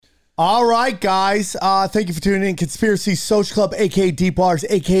All right, guys. Thank you for tuning in. Conspiracy Social Club, a.k.a. Deep Waters,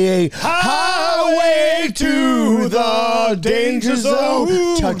 a.k.a. Highway to the Danger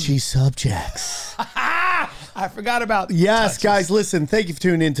Zone. Touchy subjects. I forgot about Yes, touches. guys, listen. Thank you for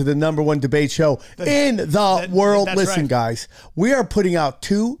tuning in to the #1 debate show in the world. Listen, right. guys, we are putting out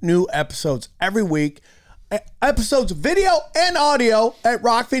 2 new episodes every week. Episodes, video and audio at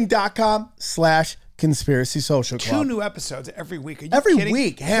rockfin.com/Conspiracy Social Club. 2 new episodes every week. Are you Every kidding?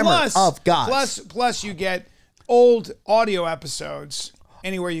 week, hammer of gods. Plus, you get old audio episodes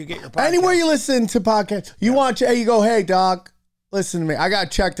anywhere you get your podcast. Anywhere you listen to podcasts, you go, hey, dog, listen to me. I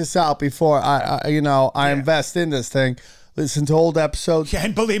got to check this out before I invest in this thing. Listen to old episodes. Yeah,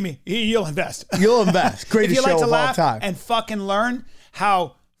 and believe me, you'll invest. You'll invest. Greatest if you show like to of laugh all time. and fucking learn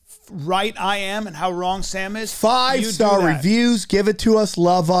how right I am and how wrong Sam is. 5-star reviews. Give it to us.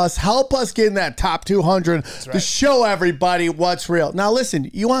 Love us. Help us get in that top 200 to show everybody what's real. Now, listen,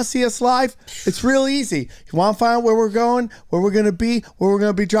 you want to see us live? It's real easy. You want to find out where we're going, where we're going to be, where we're going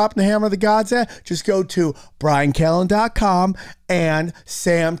to be dropping the hammer of the gods at? Just go to BrianCallen.com and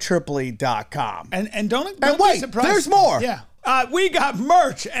SamTripoli.com. And don't wait, be surprised. there's more. Yeah. We got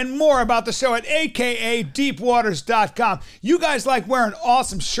merch and more about the show at aka.deepwaters.com. You guys like wearing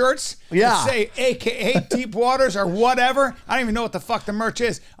awesome shirts that say aka Deep Waters or whatever. I don't even know what the fuck the merch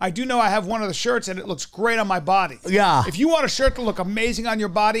is. I do know I have one of the shirts and it looks great on my body. Yeah. If you want a shirt to look amazing on your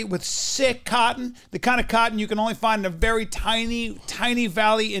body with sick cotton, the kind of cotton you can only find in a very tiny, tiny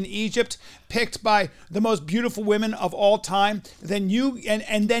valley in Egypt, picked by the most beautiful women of all time, then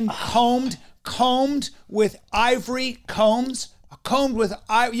then combed with ivory combs.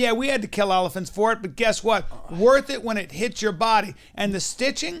 We had to kill elephants for it, but guess what? Worth it when it hits your body. And the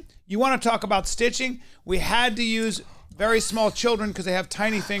stitching, you want to talk about stitching? We had to use very small children because they have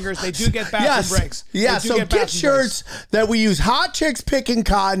tiny fingers. They do get bathroom breaks. Yeah, so get shirts that we use hot chicks picking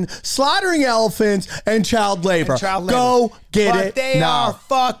cotton, slaughtering elephants, and child labor. Go get it. But they now. are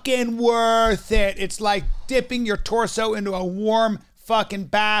fucking worth it. It's like dipping your torso into a warm fucking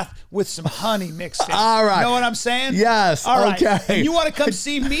bath with some honey mixed in. All right. You know what I'm saying? Yes. All right. Okay. And you want to come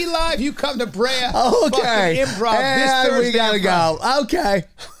see me live? You come to Brea. Okay. Fucking Improv this And Thursday. we gotta go. Okay.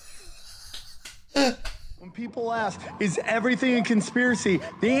 When people ask, is everything a conspiracy?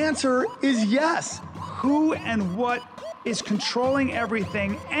 The answer is yes. Who and what is controlling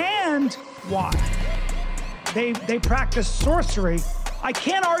everything and why? They practice sorcery. I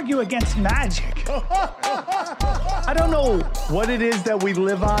can't argue against magic. I don't know what it is that we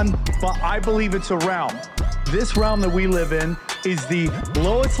live on, but I believe it's a realm. This realm that we live in is the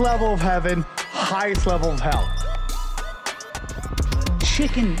lowest level of heaven, highest level of hell.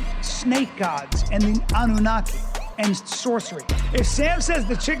 Chicken snake gods and the Anunnaki and sorcery. If Sam says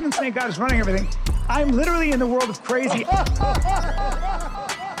the chicken and snake god is running everything, I'm literally in the world of crazy.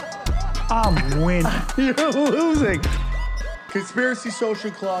 I'm winning. You're losing. Conspiracy Social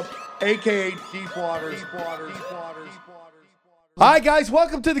Club, a.k.a. Deep Waters. All right, guys,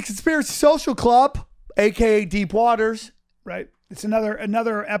 welcome to the Conspiracy Social Club, a.k.a. Deep Waters. Right. It's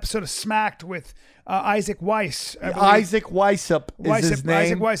another episode of Smacked with Isaac Weiss. Isaac Weishaupt is his name.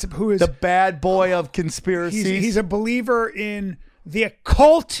 Isaac Weishaupt, who is the bad boy of conspiracies. He's a believer in the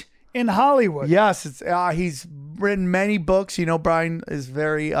occult in Hollywood. Yes, it's he's written many books. You know, Brian is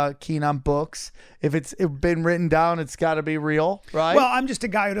very keen on books. If it's been written down, it's got to be real, right? Well, I'm just a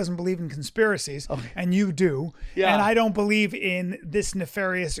guy who doesn't believe in conspiracies, and you do. Yeah. And I don't believe in this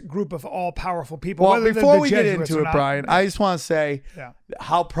nefarious group of all-powerful people. Well, whether before they're the we get Jesuits into or it, not. Brian, I just want to say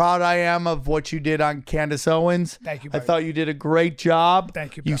how proud I am of what you did on Candace Owens. Thank you, I buddy. thought you did a great job.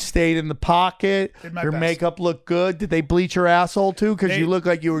 Thank you, You bro. stayed in the pocket. Did my Your best. makeup looked good. Did they bleach your asshole too? Because you look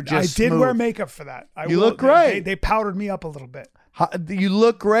like you were just I did wear smooth. makeup for that. You look great. They powdered me up a little bit. You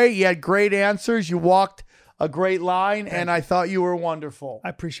look great. You had great answers. You walked a great line, and I thought you were wonderful. I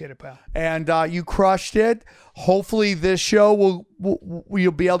appreciate it, pal. And you crushed it. Hopefully, this show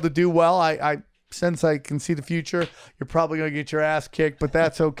you'll be able to do well. I since I can see the future, you're probably going to get your ass kicked, but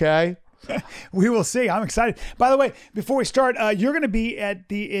that's okay. We will see. I'm excited. By the way, before we start, you're going to be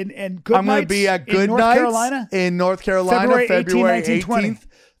at in Good I'm going to be at Good North Nights Carolina in North Carolina, February February 18th, 19th, 18th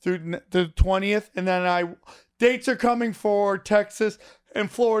through the 20th, and then dates are coming for Texas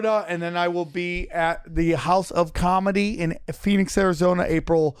and Florida, and then I will be at the House of Comedy in Phoenix, Arizona,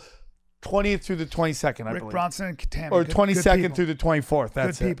 April 20th through the 22nd, I Rick believe. Bronson and Tammy. Or Good 22nd people. through the 24th.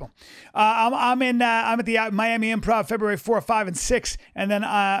 That's Good people. I'm at the Miami Improv February 4, 5, and 6. And then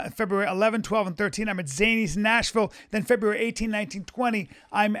February 11, 12, and 13, I'm at Zany's Nashville. Then February 18, 19, 20,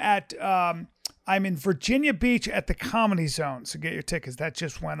 I'm in Virginia Beach at the Comedy Zone. So get your tickets. That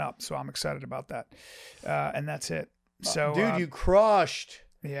just went up. So I'm excited about that. And that's it. So, Dude, you crushed.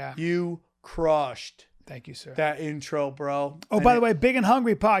 Yeah. You crushed Thank you, sir. that intro, bro. Oh, by the way, Big and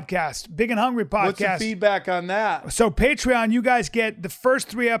Hungry podcast. Big and Hungry podcast. What's the feedback on that? So Patreon, you guys get the first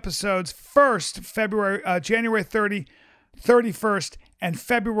 3 episodes first, January 30, 31st, and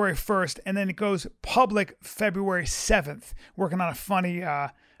February 1st, and then it goes public February 7th. Working on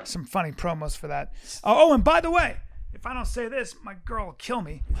some funny promos for that. Oh, and by the way, if I don't say this, my girl will kill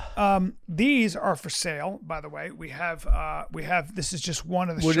me. These are for sale, by the way. We have. This is just one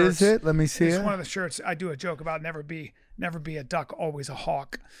of the shirts. What is it? Let me see It's it. one of the shirts. I do a joke about never be a duck, always a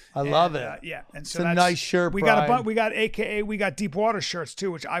hawk. I love it. Yeah, and so It's a that's nice shirt, We Brian. got we got deep water shirts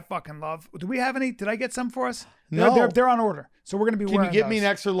too, which I fucking love. Do we have any? Did I get some for us? No. They're on order, so we're gonna be Can wearing. you get me an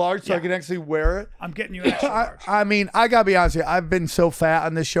those. extra large so I Yeah. can actually wear it? I'm getting you an extra large. I mean, I gotta be honest with you. I've been so fat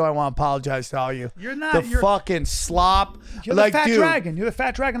on this show. I want to apologize to all you. You're not- the you're- fucking slop. You're like, the fat dude, dragon. You're the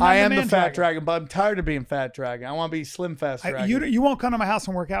fat dragon. I I'm am the man fat dragon, but I'm tired of being fat dragon. I want to be slim fast dragon. You won't come to my house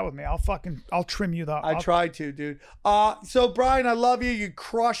and work out with me. I'll trim you I try to, dude. So Brian, I love you. You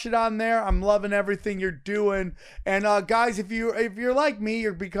crush it on there. I'm loving everything you're doing. And guys, if you're like me,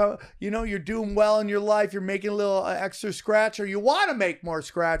 you're doing well in your life. You're making a little extra scratch, or you want to make more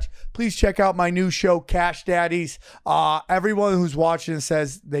scratch. Please check out my new show, Cash Daddies. Everyone who's watching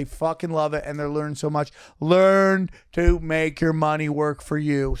says they fucking love it and they're learning so much. Learn to make your money work for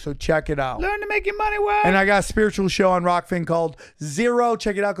you. So check it out. Learn to make your money work. And I got a spiritual show on Rockfin called Zero.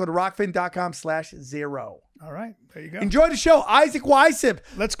 Check it out. Go to rockfin.com/0. All right, there you go. Enjoy the show. Isaac Weissip.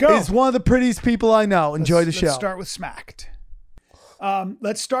 Let's go. Is one of the prettiest people I know. Enjoy the show. Let's start with Smacked.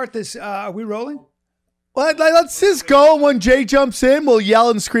 Let's start this. Are we rolling? Well, let's just go. When Jay jumps in, we'll yell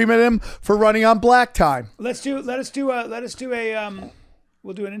and scream at him for running on black time. We'll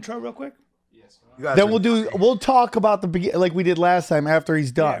do an intro real quick. Then we'll talk about the beginning like we did last time after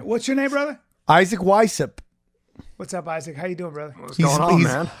he's done. Yeah. What's your name, brother? Isaac Weissip. What's up, Isaac? How you doing, brother? What's going on,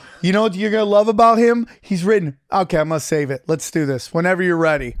 man? You know what you're going to love about him? He's written, okay, I'm going to save it. Let's do this. Whenever you're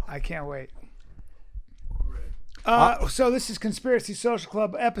ready. I can't wait. So this is Conspiracy Social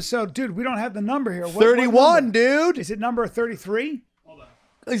Club episode. Dude, we don't have the number here. What 31, number? dude. Is it number 33?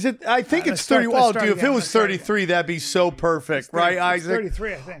 Is it? I think it's let's start- 30. let's Oh, start dude, if again. it Let's was start 33, that'd be so perfect, right, It's Isaac?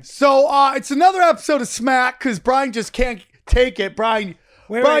 33, I think. So it's another episode of Smack because Brian just can't take it. Brian,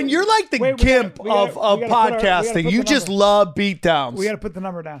 Wait, you're like the wait, we gimp gotta- we gotta- of we gotta put our- we gotta podcasting. put You the just number. love beatdowns. We got to put the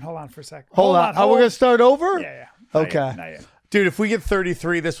number down. Hold on for a second. Hold on. We're going to start over? Yeah. Not Okay. yet, not yet. Dude, if we get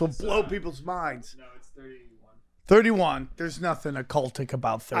 33, this will blow people's minds. No, it's 31. 31. There's nothing occultic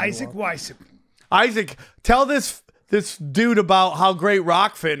about 31. Isaac Weissip. Isaac, tell this dude about how great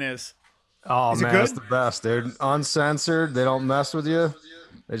Rockfin is. Oh, it man, good? it's the best, dude. Uncensored. They don't mess with you.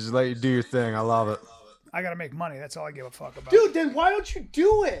 They just let you do your thing. I love it. I got to make money. That's all I give a fuck about. Dude, then why don't you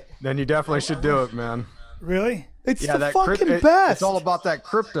do it? Then you definitely should do it, man. Really? It's Yeah, the that fucking best. It's all about that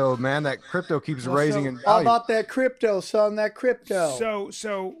crypto, man. That crypto keeps raising in How value. about that crypto, son? That crypto.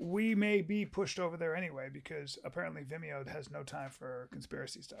 So we may be pushed over there anyway because apparently Vimeo has no time for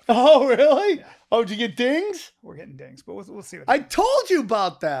conspiracy stuff. Oh, really? Yeah. Oh, did you get dings? We're getting dings, but we'll see. I told you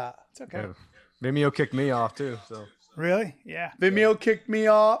about that. It's okay. Yeah. Vimeo kicked me off too. So Really? Yeah. Vimeo kicked me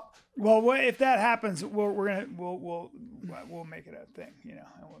off. Well, if that happens, we'll make it a thing, you know,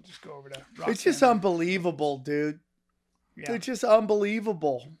 and we'll just go over to. It's just unbelievable, dude. Yeah. It's just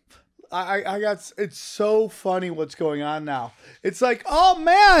unbelievable. It's so funny what's going on now. It's like, oh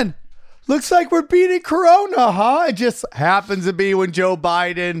man, looks like we're beating Corona, huh? It just happens to be when Joe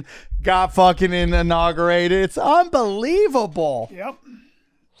Biden got fucking inaugurated. It's unbelievable. Yep.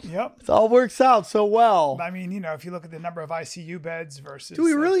 It all works out so well. I mean, you know, if you look at the number of ICU beds versus. Do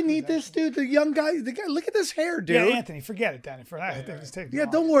we really need this dude? The young guy, look at this hair, dude. Yeah, Anthony, forget it, Danny. Yeah,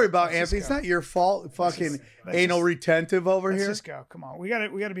 don't worry about Anthony. It's not your fault. Fucking anal retentive over here. Let's just go. Come on, we got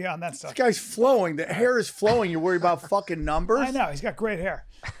to be on that stuff. This guy's flowing. The hair is flowing. You're worried about fucking numbers? I know he's got great hair.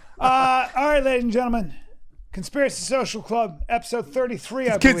 All right, ladies and gentlemen, Conspiracy Social Club, episode 33.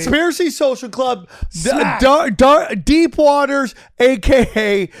 I believe. Conspiracy Social Club, Smack. Deep Waters,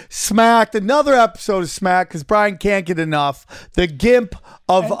 aka Smacked. Another episode of Smack because Brian can't get enough. The gimp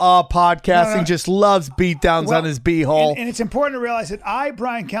of podcasting just loves beatdowns on his beehole. And it's important to realize that I,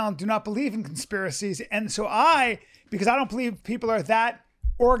 Brian Callen, do not believe in conspiracies. And so because I don't believe people are that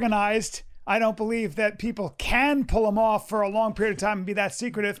organized, I don't believe that people can pull them off for a long period of time and be that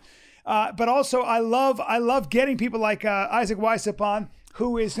secretive. But also, I love getting people like Isaac Weissip on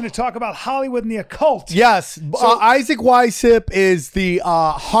who is going to talk about Hollywood and the occult. Yes, Isaac Weishaupt is the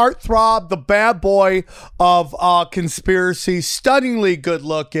heartthrob, the bad boy of conspiracy. Stunningly good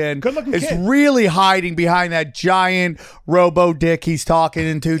looking. Is kid. really hiding behind that giant robo dick he's talking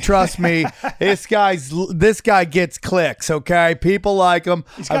into. Trust me, this guy gets clicks. Okay, people like him.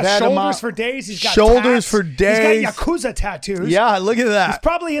 He's got shoulders for days. He's got shoulders tats. for days. He's got Yakuza tattoos. Yeah, look at that. He's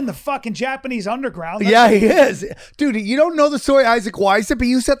probably in the fucking Japanese underground. Yeah, he is. Dude, you don't know the story of Isaac Weishaupt? He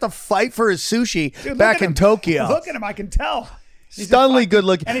used to have to fight for his sushi back in Tokyo. Look at him, I can tell. Stunningly good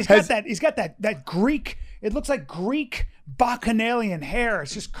looking. And he's got that Greek, it looks like Greek bacchanalian hair.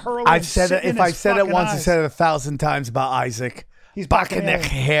 It's just curly. I've said it. If I said it once, eyes. I said it 1,000 times about Isaac. He's bacchanalian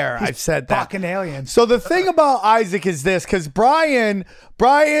hair. I've said that. Bacchanalian. So the thing about Isaac is this, because Brian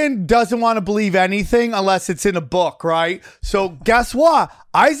doesn't want to believe anything unless it's in a book, right? So guess what?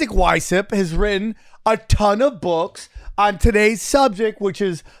 Isaac Weishaupt has written a ton of books on today's subject, which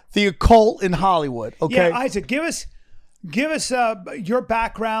is the occult in Hollywood. Okay, Yeah, Isaac, give us your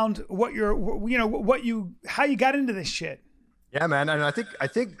background, how you got into this shit. Yeah, man, and I think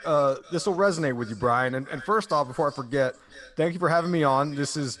this will resonate with you, Brian. And first off, before I forget, thank you for having me on.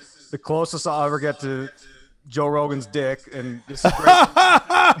 This is the closest I'll ever get to Joe Rogan's dick, and this is great.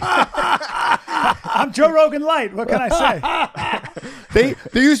 I'm Joe Rogan light. What can I say?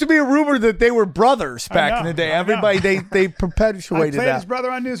 There used to be a rumor that they were brothers back in the day. Everybody they perpetuated I played that. his brother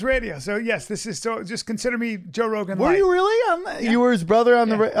on News Radio. So yes, this is just consider me Joe Rogan light. Were you really on that? Yeah. You were his brother on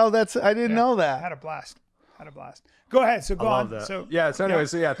the. Oh, I didn't know that. I had a blast. Go ahead. So go on. That. So anyway,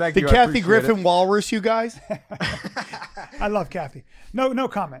 thank you. The Kathy Griffin walrus, you guys. I love Kathy. No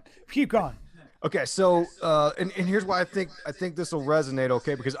comment. Keep going. Okay, so and here's why I think this will resonate.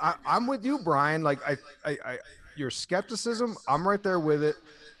 Okay, because I'm with you, Brian. Like I your skepticism, I'm right there with it.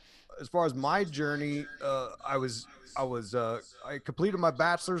 As far as my journey, I completed my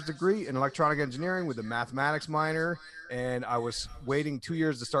bachelor's degree in electronic engineering with a mathematics minor, and I was waiting 2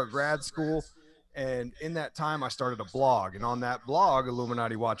 years to start grad school. And in that time, I started a blog, and on that blog,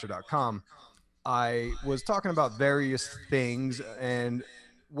 IlluminatiWatcher.com, I was talking about various things. And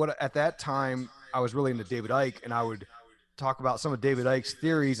at that time, I was really into David Icke, and I would talk about some of David Icke's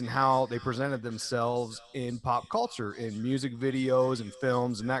theories and how they presented themselves in pop culture, in music videos and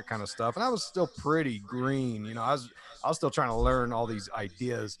films and that kind of stuff. And I was still pretty green, I was still trying to learn all these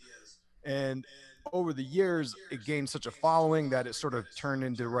ideas. And over the years, it gained such a following that it sort of turned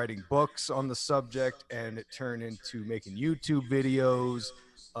into writing books on the subject, and it turned into making YouTube videos.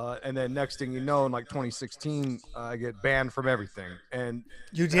 And then next thing you know, in like 2016, I get banned from everything. And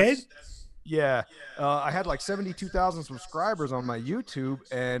you did? Yeah. I had like 72,000 subscribers on my YouTube,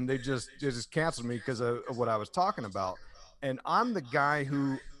 and they just canceled me because of what I was talking about. And I'm the guy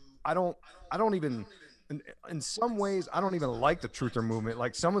who I don't even, in some ways, I don't even like the truther movement.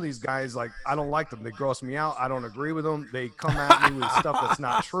 Like some of these guys, like I don't like them. They gross me out. I don't agree with them. They come at me with stuff that's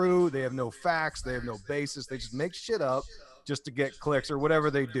not true. They have no facts. They have no basis. They just make shit up just to get clicks or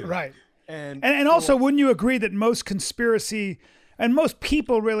whatever they do. Right. And also, wouldn't you agree that most conspiracy and most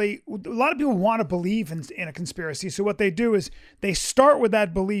people really, a lot of people want to believe in a conspiracy. So what they do is they start with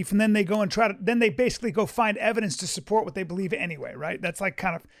that belief, and then they go and then they basically go find evidence to support what they believe anyway, right? That's like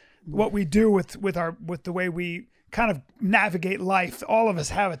kind of what we do with the way we kind of navigate life. All of us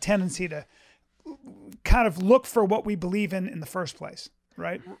have a tendency to kind of look for what we believe in the first place.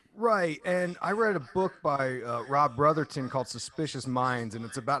 Right. Right. And I read a book by Rob Brotherton called Suspicious Minds, and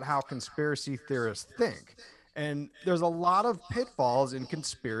it's about how conspiracy theorists think. And there's a lot of pitfalls in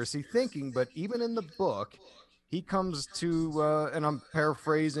conspiracy thinking, but even in the book, he comes to, and I'm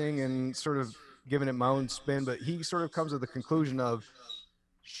paraphrasing and sort of giving it my own spin, but he sort of comes to the conclusion of,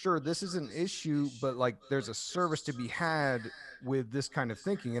 sure, this is an issue, but like there's a service to be had with this kind of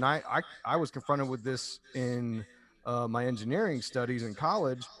thinking. And I was confronted with this in my engineering studies in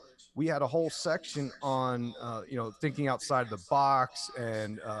college. We had a whole section on, thinking outside the box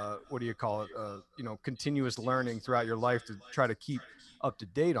and continuous learning throughout your life to try to keep up to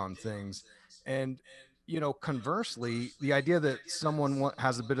date on things. And, conversely, the idea that someone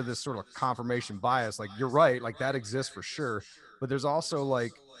has a bit of this sort of confirmation bias, like you're right, like that exists for sure. But there's also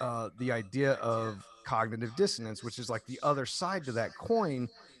like the idea of cognitive dissonance, which is like the other side to that coin,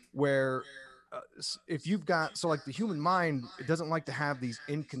 where if you've got, so like the human mind, it doesn't like to have these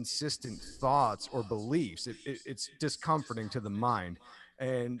inconsistent thoughts or beliefs. It's discomforting to the mind.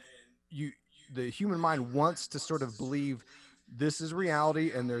 And the human mind wants to sort of believe this is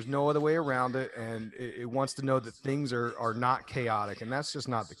reality and there's no other way around it. And it wants to know that things are not chaotic. And that's just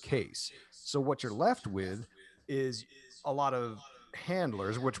not the case. So what you're left with is a lot of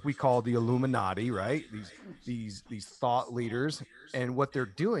handlers, which we call the Illuminati, right? These thought leaders, and what they're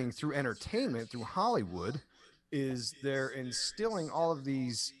doing through entertainment, through Hollywood, is they're instilling all of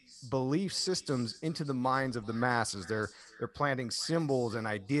these belief systems into the minds of the masses. They're planting symbols and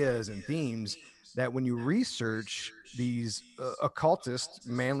ideas and themes that when you research these occultists,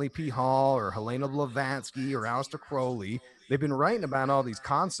 Manly P. Hall or Helena Blavatsky or Aleister Crowley, they've been writing about all these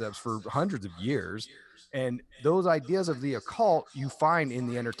concepts for hundreds of years. And those ideas of the occult you find in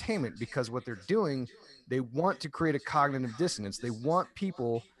the entertainment, because what they're doing, they want to create a cognitive dissonance. They want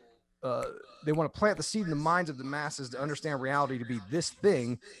people, they want to plant the seed in the minds of the masses to understand reality to be this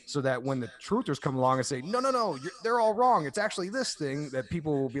thing, so that when the truthers come along and say, no, they're all wrong, it's actually this thing, that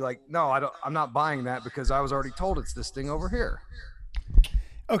people will be like, no, I'm not buying that because I was already told it's this thing over here.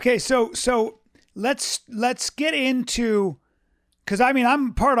 Okay, so let's get into, because I mean,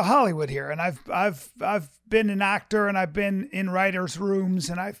 I'm part of Hollywood here, and I've been an actor, and I've been in writers' rooms,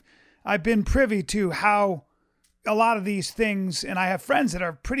 and I've been privy to how a lot of these things, and I have friends that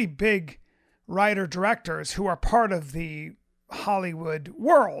are pretty big writer directors who are part of the Hollywood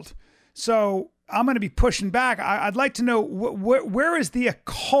world. So I'm going to be pushing back. I'd like to know where is the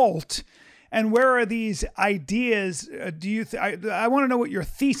occult, and where are these ideas? I want to know what your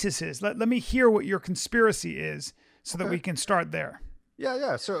thesis is. Let me hear what your conspiracy is, so that we can start there.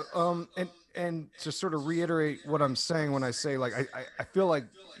 Yeah. So, and to sort of reiterate what I'm saying when I say, like, I feel like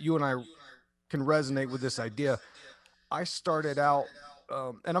you and I can resonate with this idea. I started out,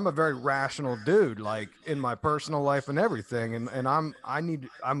 and I'm a very rational dude, like in my personal life and everything. And I'm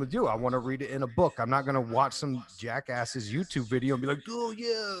with you. I want to read it in a book. I'm not going to watch some jackass's YouTube video and be like, oh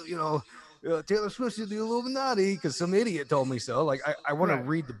yeah, Taylor Swift is the Illuminati because some idiot told me so. Like, I want to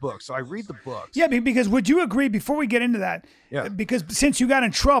read the book. So I read the books. Yeah, because would you agree, before we get into that, because since you got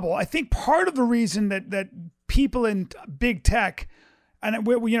in trouble, I think part of the reason that people in big tech, and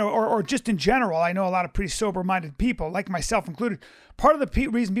or just in general, I know a lot of pretty sober-minded people, like myself included, part of the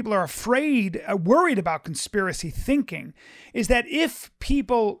reason people are worried about conspiracy thinking is that if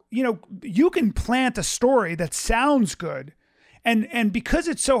people, you can plant a story that sounds good, and because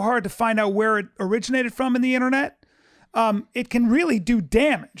it's so hard to find out where it originated from in the internet, it can really do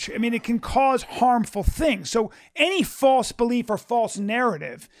damage. I mean, it can cause harmful things. So any false belief or false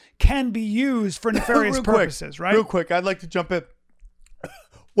narrative can be used for nefarious purposes, right? Real quick, I'd like to jump in.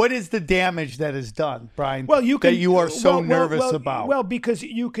 What is the damage that is done, Brian? Well, that you are so nervous about. Well, because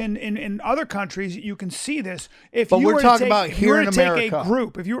you can in other countries you can see this. But we're talking about here in America. Take a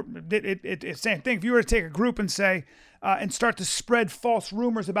group, it's same thing. If you were to take a group and say and start to spread false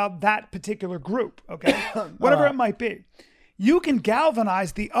rumors about that particular group, okay, whatever it might be, you can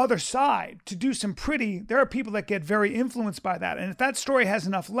galvanize the other side to do some pretty. There are people that get very influenced by that, and if that story has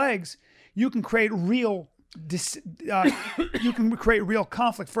enough legs, you can create real. You can create real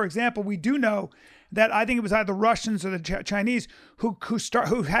conflict. For example, we do know that I think it was either the Russians or the Chinese who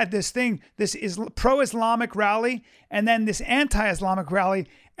had this thing, this is pro-Islamic rally, and then this anti-Islamic rally,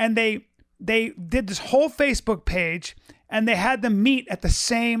 and they did this whole Facebook page, and they had them meet at the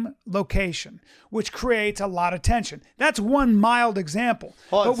same location, which creates a lot of tension. That's one mild example.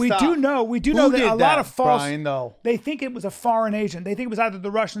 But we do know that a lot of false. Brian, though? They think it was a foreign agent. They think it was either the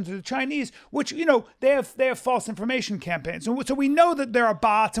Russians or the Chinese, which they have false information campaigns. So we know that there are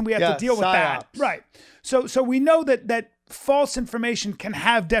bots, and we have to deal with that. Right. So we know that false information can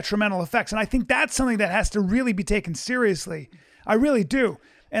have detrimental effects, and I think that's something that has to really be taken seriously. I really do.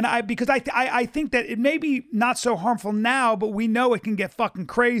 And because I think that it may be not so harmful now, but we know it can get fucking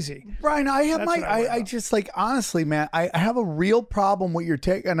crazy. Brian, I just like, honestly, man, I have a real problem with your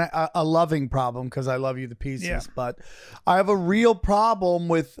take, and a loving problem, because I love you to pieces, but I have a real problem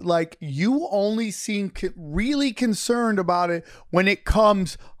with, like, you only seem really concerned about it when it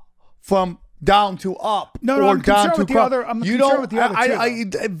comes from down to up, I'm concerned with the other. I'm concerned with the other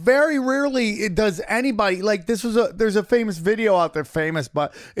too. I very rarely does anybody, like, there's a famous video out there,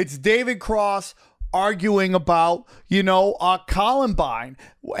 but it's David Cross arguing about, Columbine,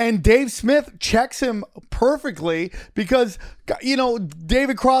 and Dave Smith checks him perfectly, because,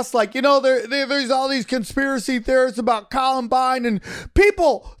 David Cross, like, there's all these conspiracy theories about Columbine, and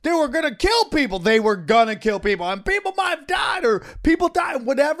people, they were going to kill people. They were going to kill people, and people might have died, or people died,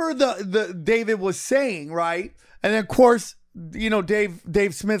 whatever the David was saying, right? And then, of course,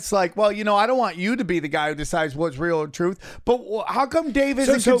 Dave Smith's like, well, I don't want you to be the guy who decides what's real or truth. But how come Dave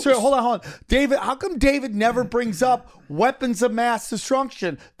isn't concerned? Hold on. David, how come David never brings up weapons of mass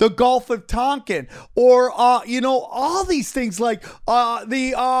destruction, the Gulf of Tonkin, or all these things like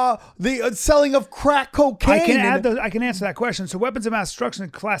the selling of crack cocaine? I can answer that question. So weapons of mass destruction is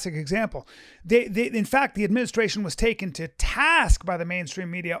a classic example. In fact, the administration was taken to task by the mainstream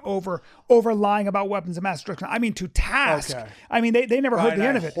media over lying about weapons of mass destruction. I mean, to task. Okay. I mean, they never heard the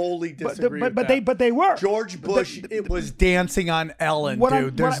end of it. I wholly disagree with but that. But they were. George Bush was dancing on Ellen,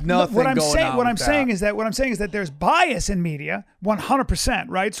 dude. There's nothing going on. What I'm saying is that there's bias in media, 100%,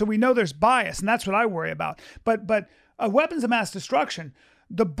 right? So we know there's bias, and that's what I worry about. But weapons of mass destruction,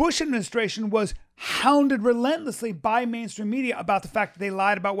 the Bush administration was hounded relentlessly by mainstream media about the fact that they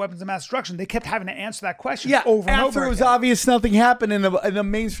lied about weapons of mass destruction. They kept having to answer that question over and over again. After it was obvious nothing happened in the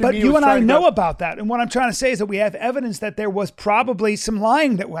mainstream media. But you and I know about that. And what I'm trying to say is that we have evidence that there was probably some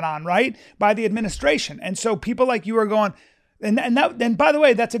lying that went on, right, by the administration. And so people like you are going, and by the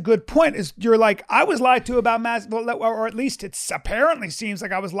way, that's a good point. Is you're like, I was lied to about or at least it apparently seems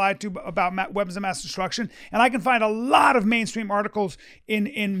like I was lied to about weapons of mass destruction. And I can find a lot of mainstream articles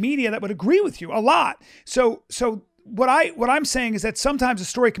in media that would agree with you, a lot. So what I'm saying is that sometimes a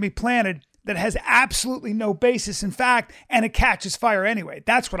story can be planted that has absolutely no basis in fact, and it catches fire anyway.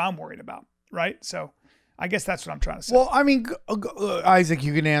 That's what I'm worried about, right? So I guess that's what I'm trying to say. Well, I mean, Isaac,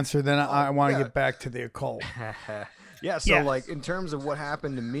 you can answer. Then I want to get back to the occult. Yeah, so like in terms of what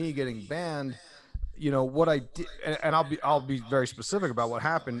happened to me getting banned, what I did, and I'll be very specific about what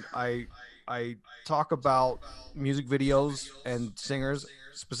happened. I talk about music videos and singers.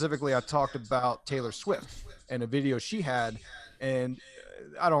 Specifically, I talked about Taylor Swift and a video she had, and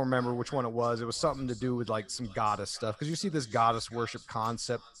I don't remember which one it was. It was something to do with like some goddess stuff, because you see this goddess worship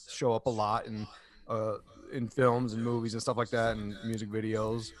concept show up a lot in films and movies and stuff like that, and music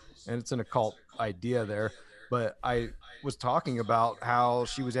videos, and it's an occult idea there. But I was talking about how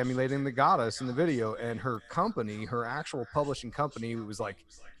she was emulating the goddess in the video, and her company, her actual publishing company, was like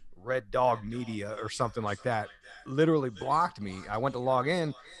Red Dog Media or something like that, literally blocked me. I went to log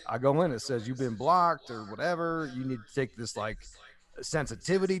in. I go in, it says you've been blocked or whatever. You need to take this like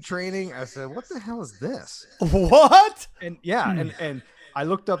sensitivity training. I said, what the hell is this? What? And yeah, and I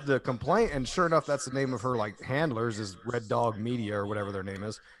looked up the complaint, and sure enough, that's the name of her like handlers, is Red Dog Media or whatever their name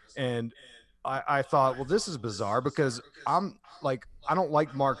is. And I thought, well, this is bizarre, because I'm like, I don't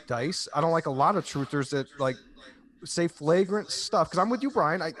like Mark Dice. I don't like a lot of truthers that like say flagrant stuff. Because I'm with you,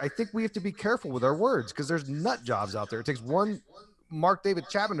 Brian. I think we have to be careful with our words, because there's nut jobs out there. It takes one Mark David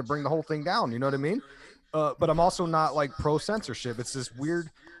Chapman to bring the whole thing down. You know what I mean? But I'm also not like pro censorship. It's this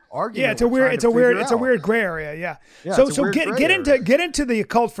weird argument. Yeah, it's a weird gray area. Yeah. So get into the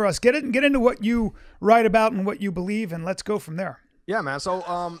occult for us. Get into what you write about and what you believe, and let's go from there. Yeah, man.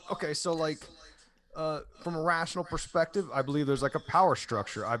 So, okay. So like, from a rational perspective, I believe there's like a power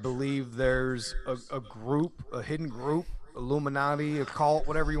structure. I believe there's a group, a hidden group, Illuminati, a cult,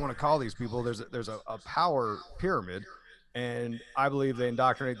 whatever you want to call these people. There's a power pyramid, and I believe they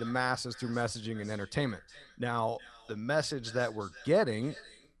indoctrinate the masses through messaging and entertainment. Now, the message that we're getting,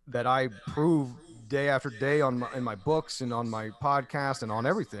 that I prove day after day in my books and on my podcast and on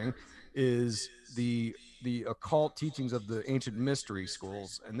everything, is the occult teachings of the ancient mystery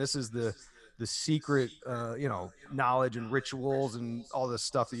schools. And this is the secret, knowledge and rituals and all this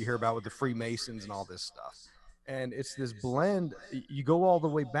stuff that you hear about with the Freemasons and all this stuff. And it's this blend. You go all the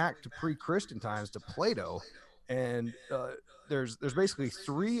way back to pre-Christian times, to Plato. And there's basically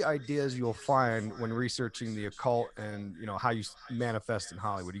three ideas you'll find when researching the occult and, how you manifest in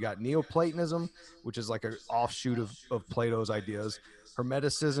Hollywood. You got Neoplatonism, which is like an offshoot of Plato's ideas.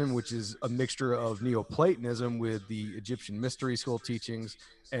 Hermeticism, which is a mixture of Neoplatonism with the Egyptian mystery school teachings,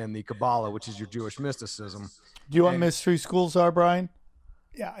 and the Kabbalah, which is your Jewish mysticism. Do you know what mystery schools are, Brian?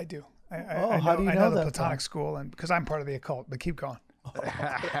 Yeah, I do. How do you know the that, Platonic school, and because I'm part of the occult. But keep going.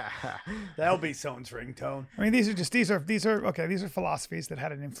 That'll be someone's ringtone. I mean, these are philosophies that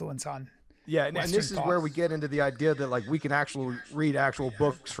had an influence on. Yeah, and this is where we get into the idea that like we can actually read actual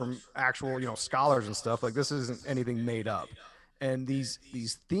books from actual scholars and stuff. Like this isn't anything made up. And these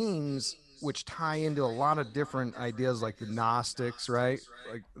themes, which tie into a lot of different ideas, like the Gnostics, right?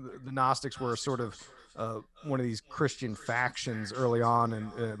 Like the Gnostics were sort of one of these Christian factions early on,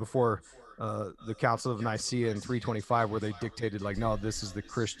 and before the Council of Nicaea in 325, where they dictated like, no, this is the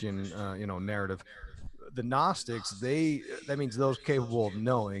Christian, narrative. The Gnostics, that means those capable of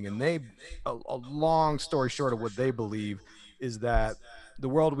knowing, and a long story short of what they believe is that the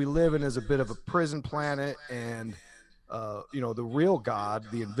world we live in is a bit of a prison planet, and the real God,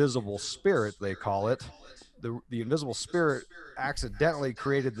 the invisible spirit, they call it. The invisible spirit accidentally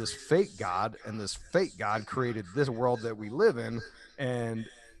created this fake God, and this fake God created this world that we live in. And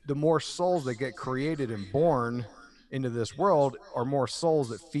the more souls that get created and born into this world are more souls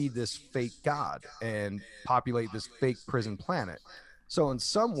that feed this fake God and populate this fake prison planet. So in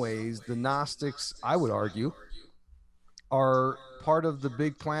some ways, the Gnostics, I would argue, are part of the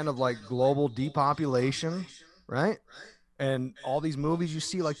big plan of like global depopulation, right? And all these movies you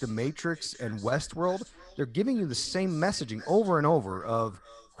see, like The Matrix and Westworld, they're giving you the same messaging over and over of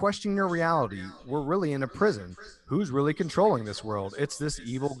questioning your reality. We're really in a prison. Who's really controlling this world? It's this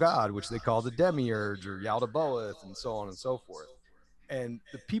evil God, which they call the Demiurge or Yaldabaoth, and so on and so forth. And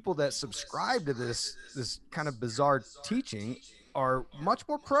the people that subscribe to this kind of bizarre teaching are much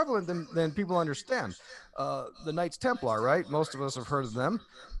more prevalent than people understand. The Knights Templar, right? Most of us have heard of them.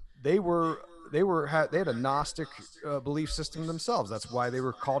 They had a Gnostic belief system themselves. That's why they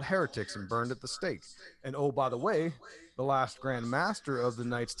were called heretics and burned at the stake. And oh, by the way, the last Grand Master of the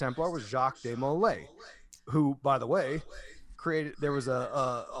Knights Templar was Jacques de Molay, who, by the way, created. There was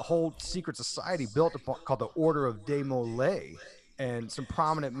a whole secret society built upon called the Order of de Molay, and some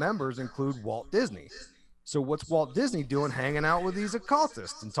prominent members include Walt Disney. So what's Walt Disney doing hanging out with these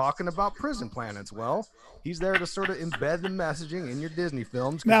occultists and talking about prison planets? Well, he's there to sort of embed the messaging in your Disney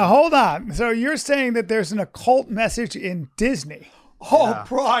films. Now, hold on. So you're saying that there's an occult message in Disney. Oh, Yeah.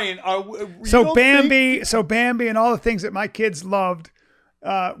 Brian. So Bambi and all the things that my kids loved,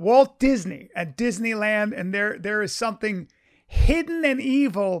 Walt Disney at Disneyland, and there is something hidden and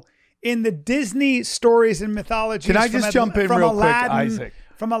evil in the Disney stories and mythologies. Can I just jump in real quick, Isaac?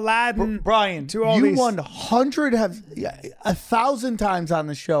 From Aladdin, Brian, to all you these. 1,000 times on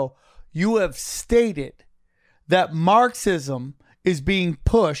the show, you have stated that Marxism is being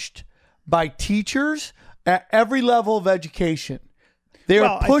pushed by teachers at every level of education. They're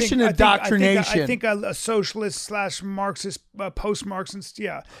Well, pushing indoctrination. I think a socialist / Marxist, post-Marxist,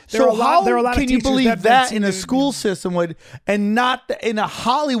 yeah. So are a lot of can you teachers believe that seem in a to- school system and not in a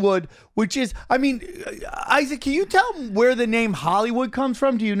Hollywood, which is, I mean, Isaac, can you tell them where the name Hollywood comes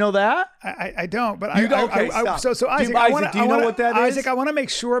from? Do you know that? I don't, but You don't? Okay, I stop. so Do you- Isaac, Isaac, do you know what that is? Isaac, I want to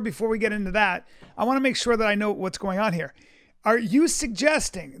make sure before we get into that, I want to make sure that I know what's going on here. Are you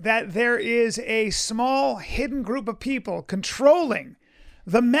suggesting that there is a small hidden group of people controlling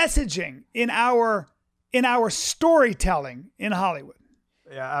the messaging in our storytelling in Hollywood?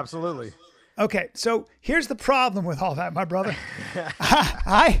 Yeah, absolutely. Okay, so here's the problem with all that, my brother.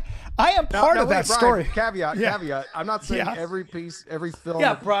 I am part of that Brian, story. Caveat. I'm not saying Yeah. every film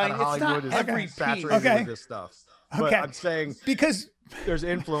Yeah, out Brian, of it's not Hollywood is every saturated piece. Okay. with this stuff. But Okay. I'm saying Because there's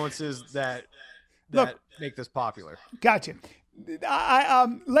influences that Look. make this popular. Gotcha.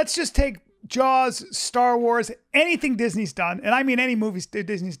 Let's just take Jaws, Star Wars, anything Disney's done, and I mean any movies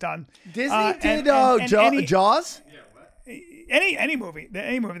Disney's done. Disney did and any, Jaws? any movie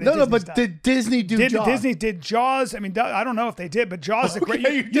that No, Disney's but done. did Disney do Jaws? Disney did Jaws. I mean, I don't know if they did, but Jaws is a great.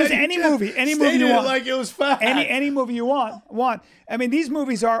 Okay, you Use did. any You just movie you stated it want. like it was fact. Any movie you want. I mean, these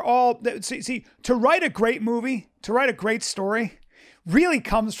movies are all. See, to write a great movie, to write a great story, really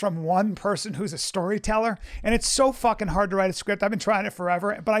comes from one person who's a storyteller, and it's so fucking hard to write a script. I've been trying it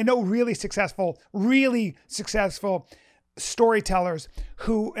forever, but I know really successful storytellers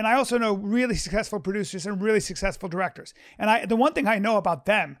who, and I also know really successful producers and really successful directors. And the one thing I know about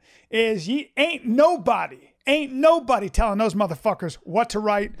them is ain't nobody telling those motherfuckers what to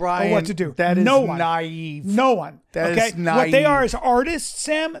write Brian, or what to do. that is no one. naive. No one. That okay? is What they are naive. is artists,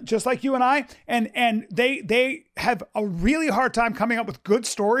 Sam, just like you and I, and they have a really hard time coming up with good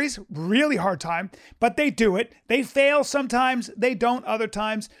stories, really hard time, but they do it. They fail sometimes, they don't other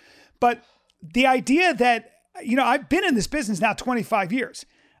times. But the idea that, I've been in this business now 25 years.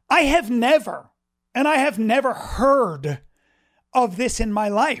 I have never heard of this in my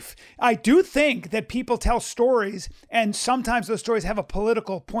life. I do think that people tell stories, and sometimes those stories have a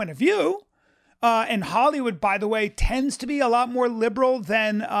political point of view. And Hollywood, by the way, tends to be a lot more liberal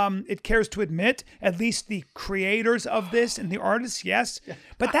than it cares to admit, at least the creators of this and the artists, yes.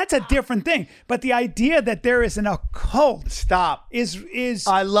 But that's a different thing. But the idea that there is an occult Stop. is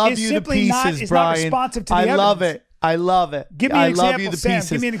I love is you to simply not, pieces, is Brian. not responsive to the I love evidence. it. I love it. Give me an I love example, you to Sam. pieces.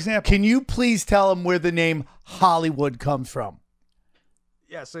 Give me an example. Can you please tell them where the name Hollywood comes from?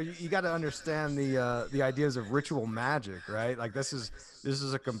 Yeah, so you got to understand the ideas of ritual magic, right? Like this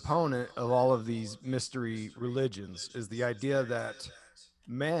is a component of all of these mystery religions, is the idea that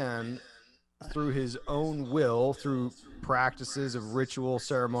man, through his own will, through practices of ritual,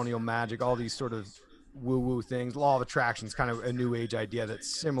 ceremonial magic, all these sort of woo-woo things, law of attraction is kind of a new age idea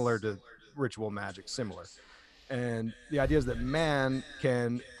that's similar to ritual magic, similar. And the idea is that man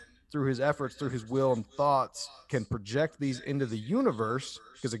can, through his efforts, through his will and thoughts, can project these into the universe.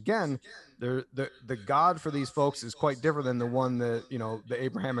 Because again, the God for these folks is quite different than the one that, you know, the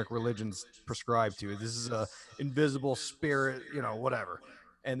Abrahamic religions prescribe to. This is a invisible spirit, you know, whatever.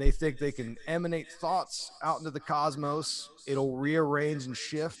 And they think they can emanate thoughts out into the cosmos. It'll rearrange and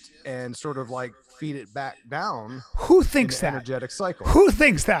shift and sort of like feed it back down. Who thinks in the that? energetic cycle. Who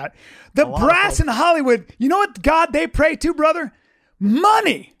thinks that? The brass in Hollywood, you know what God they pray to, brother?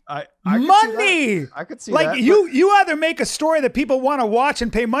 Money. I could see Money. that. I could see like that. you either make a story that people want to watch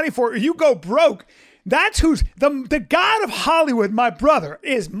and pay money for, or you go broke. That's who's the God of Hollywood, my brother,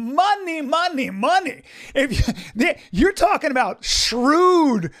 is money, money, money. If you're talking about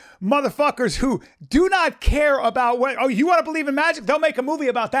shrewd motherfuckers who do not care about what, oh, you want to believe in magic? They'll make a movie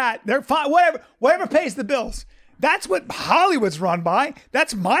about that. They're fine, whatever pays the bills. That's what Hollywood's run by.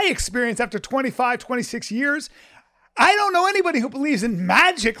 That's my experience after 25, 26 years. I don't know anybody who believes in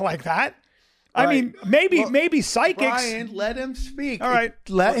magic like that. I mean, maybe psychics. Brian, let him speak. All right.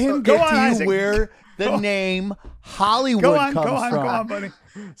 Let him Go get on, to you Isaac. where the name Hollywood Go on, comes go on, from. go on, buddy.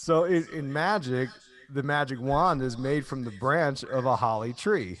 So in magic, the magic wand is made from the branch of a holly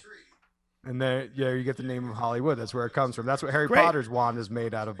tree. And there you get the name of Hollywood. That's where it comes from. That's what Harry Great. Potter's wand is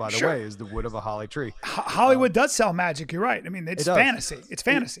made out of, by the way, is the wood of a holly tree. Hollywood does sell magic. You're right. I mean, it's does. fantasy. It's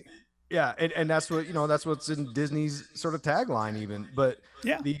fantasy. Yeah, and that's what, you know, that's what's in Disney's sort of tagline even. But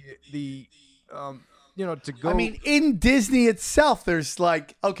Yeah. the you know, to go, I mean, in Disney itself, there's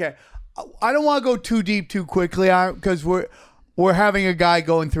like, okay, I don't want to go too deep too quickly because we're having a guy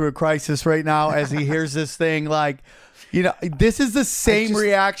going through a crisis right now as he hears this thing. Like, you know, this is the same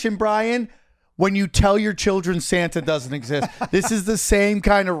reaction, Brian, when you tell your children Santa doesn't exist. This is the same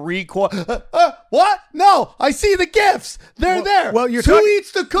kind of recoil. What? No, I see the gifts. They're there. well, you're who talking-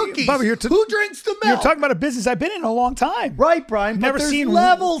 eats the cookies? Bubba, Who drinks the milk? You're talking about a business I've been in a long time. right, Brian. Never but there's seen-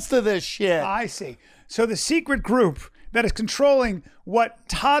 levels to this shit. I see. So the secret group that is controlling what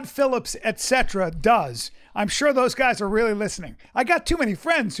Todd Phillips, etc., does, I'm sure those guys are really listening. I got too many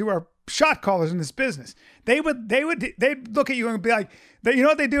friends who are shot callers in this business. They'd look at you and be like, you know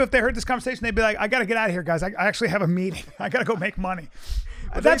what they do if they heard this conversation? They'd be like, I got to get out of here, guys. I actually have a meeting. I got to go make money.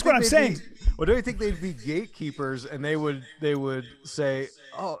 That's what I'm saying. Well, do you think they'd be gatekeepers and they would say,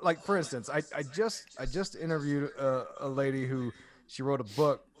 oh, like for instance, I just interviewed a lady who, she wrote a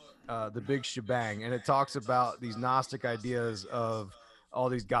book, The Big Shebang, and it talks about these Gnostic ideas of all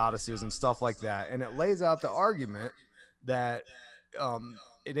these goddesses and stuff like that, and it lays out the argument that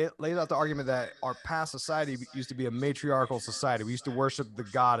it lays out the argument that our past society used to be a matriarchal society. We used to worship the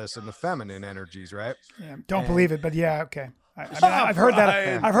goddess and the feminine energies, right? Yeah, don't believe it, but yeah, okay. I mean, I've heard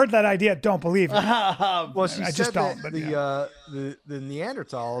that. I've heard that idea. Don't believe it. Well, she I said just that don't, but the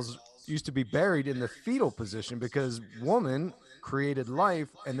Neanderthals used to be buried in the fetal position because woman created life,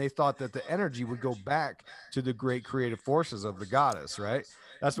 and they thought that the energy would go back to the great creative forces of the goddess, right?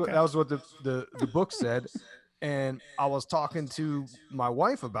 That was what the book said. And I was talking to my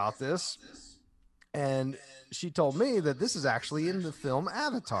wife about this, and she told me that this is actually in the film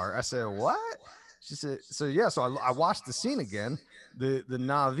Avatar. I said, what? She said, so yeah. So I watched the scene again. The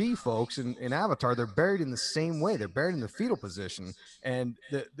Na'vi folks in Avatar, they're buried in the same way. They're buried in the fetal position. And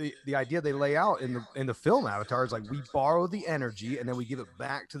the idea they lay out in the film Avatar is like, we borrow the energy and then we give it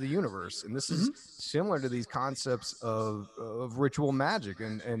back to the universe. And this is similar to these concepts of ritual magic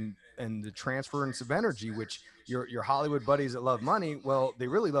and the transference of energy, which your Hollywood buddies that love money, well, they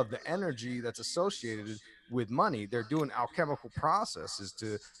really love the energy that's associated with money. They're doing alchemical processes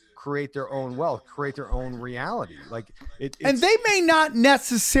to create their own wealth, create their own reality. Like and they may not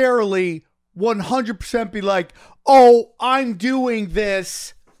necessarily 100% be like, oh, I'm doing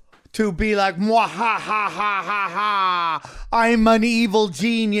this to be like, mwah, ha, ha, ha, ha, ha, I'm an evil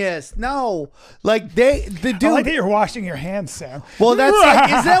genius. No, like the dude. I like that you're washing your hands, Sam. Well, that's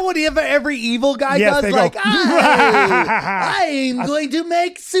like, is that what every evil guy Yes, does? they Like, go, I'm going to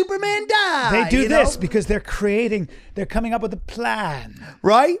make Superman die. They do you this know? because they're coming up with a plan.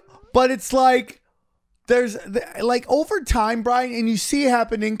 Right? But it's like, there's like over time, Brian, and you see it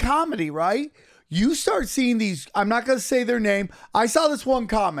happen in comedy, right? You start seeing these, I'm not going to say their name. I saw this one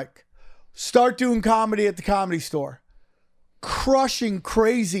comic start doing comedy at the Comedy Store. Crushing,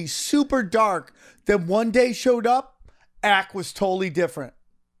 crazy, super dark. Then one day showed up, act was totally different.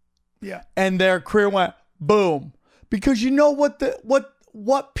 Yeah. And their career went boom. Because you know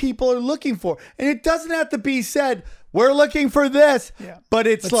what people are looking for. And it doesn't have to be said, we're looking for this. Yeah. But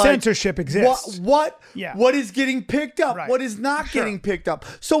it's But like censorship exists. What Yeah. what is getting picked up? Right. What is not Sure. getting picked up?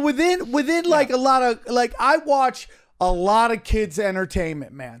 So within like a lot of, like, I watch a lot of kids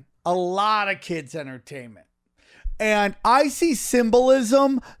entertainment, man. A lot of kids entertainment. And I see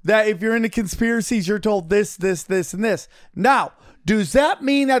symbolism that if you're into conspiracies, you're told this, this, this, and this. Now, does that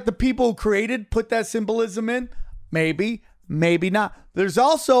mean that the people who created put that symbolism in? Maybe, maybe not. There's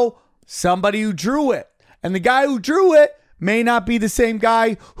also somebody who drew it. And the guy who drew it may not be the same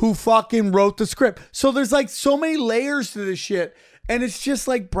guy who fucking wrote the script. So there's like so many layers to this shit. And it's just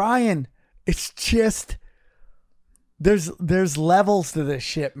like, Brian, it's just... There's levels to this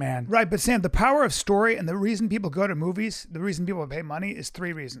shit, man. Right, but Sam, the power of story and the reason people go to movies, the reason people pay money is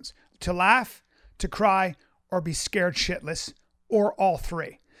 3 reasons. To laugh, to cry, or be scared shitless, or all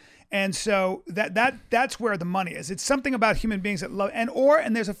 3. And so that's where the money is. It's something about human beings that love,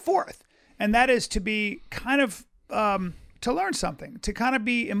 and there's a 4th, and that is to be kind of to learn something, to kind of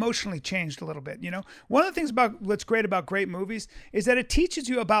be emotionally changed a little bit. You know, one of the things about what's great about great movies is that it teaches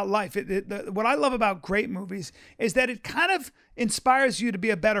you about life. What I love about great movies is that it kind of inspires you to be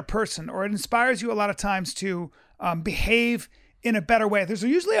a better person, or it inspires you a lot of times to behave in a better way. There's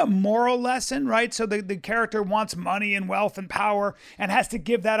usually a moral lesson, right? So the character wants money and wealth and power and has to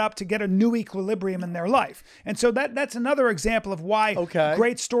give that up to get a new equilibrium in their life. And so that's another example of why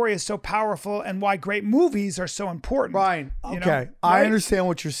great story is so powerful and why great movies are so important. Brian, you know, right? I understand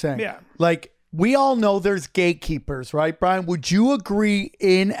what you're saying. Yeah. Like, we all know there's gatekeepers, right, Brian? Would you agree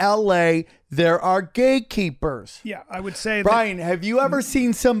in LA there are gatekeepers? Yeah, I would say Brian, have you ever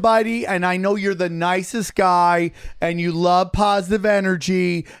seen somebody, and I know you're the nicest guy and you love positive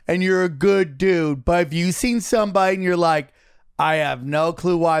energy and you're a good dude, but have you seen somebody and you're like, I have no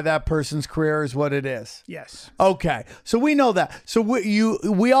clue why that person's career is what it is? Yes. Okay. So we know that. So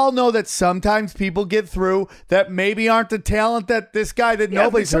we all know that sometimes people get through that maybe aren't the talent that this guy that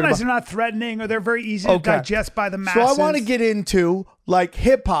nobody's heard about. Sometimes they're not threatening, or they're very easy to digest by the masses. So I want to get into like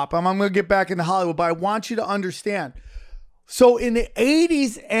hip hop. I'm going to get back into Hollywood, but I want you to understand. So in the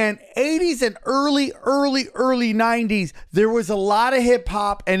 80s and early 90s, there was a lot of hip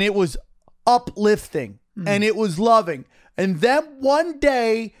hop, and it was uplifting and it was loving. And then one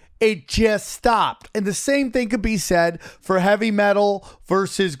day it just stopped. And the same thing could be said for heavy metal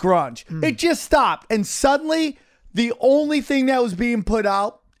versus grunge. It just stopped. And suddenly the only thing that was being put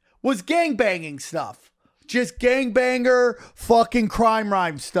out was gangbanging stuff. Just gangbanger, fucking crime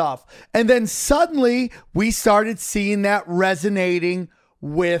rhyme stuff. And then suddenly we started seeing that resonating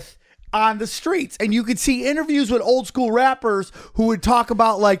with on the streets. And you could see interviews with old school rappers who would talk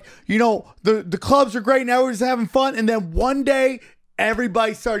about, like, you know, the clubs are great now, we're just having fun. And then one day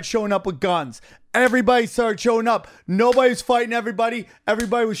everybody started showing up with guns. Everybody started showing up. Nobody was fighting everybody.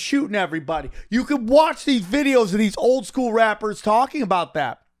 Everybody was shooting everybody. You could watch these videos of these old school rappers talking about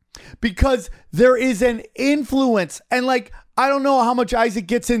that, because there is an influence. And like, I don't know how much Isaac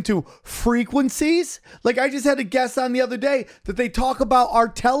gets into frequencies. Like, I just had a guest on the other day that they talk about our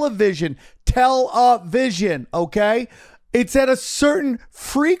television, okay? It's at a certain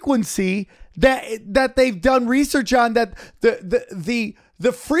frequency that they've done research on, that the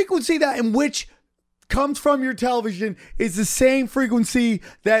frequency that in which comes from your television is the same frequency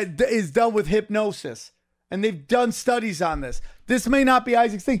that is done with hypnosis. And they've done studies on this. This may not be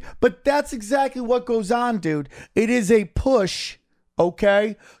Isaac's thing, but that's exactly what goes on, dude. It is a push,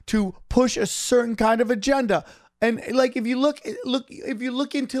 okay, to push a certain kind of agenda. And like, if you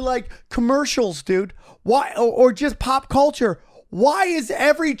look into like commercials, dude, why, or just pop culture, why is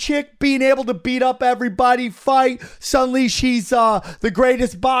every chick being able to beat up everybody, fight? Suddenly she's the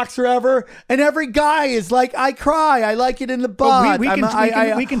greatest boxer ever, and every guy is like, I cry, I like it in the butt. We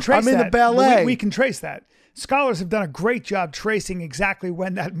can trace I'm in that. the ballet. We can trace that. Scholars have done a great job tracing exactly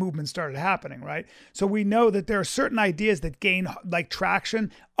when that movement started happening, right? So we know that there are certain ideas that gain like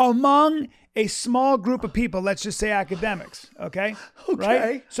traction among a small group of people. Let's just say academics, okay?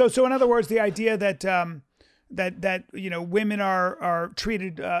 Right? So in other words, the idea that that you know, women are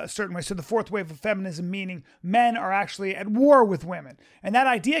treated a certain way. So the 4th wave of feminism, meaning men are actually at war with women, and that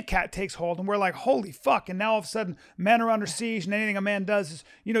idea takes hold, and we're like, holy fuck! And now all of a sudden, men are under siege, and anything a man does is,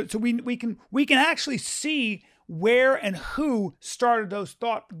 you know. So we can actually see where and who started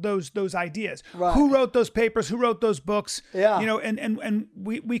those ideas, right. Who wrote those papers, who wrote those books, yeah. You know, and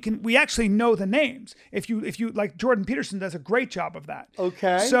we actually know the names. If you like, Jordan Peterson does a great job of that.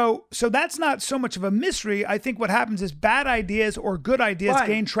 Okay. So that's not so much of a mystery. I think what happens is bad ideas or good ideas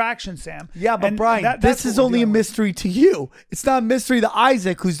gain traction, Sam. Yeah, but Brian, this is only a mystery to you. It's not a mystery to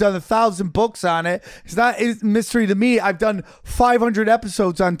Isaac, who's done 1,000 books on it. It's not a mystery to me. I've done 500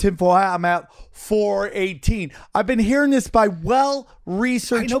 episodes on Tinfoil Hat. I'm at 4:18. I've been hearing this by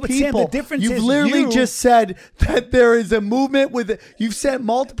well-researched I know, but Sam, people. the difference You've is literally you- just said that there is a movement with. You've said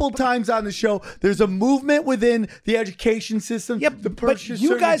multiple times on the show. There's a movement within the education system. Yep, to but push a you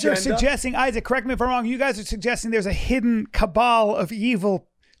certain guys are agenda. suggesting, Isaac, correct me if I'm wrong, you guys are suggesting there's a hidden cabal of evil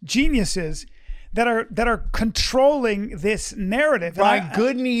geniuses that are controlling this narrative. And Right,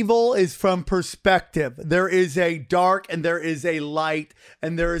 good and evil is from perspective. There is a dark and there is a light,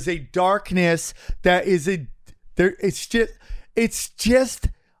 and there is a darkness that is a there. It's just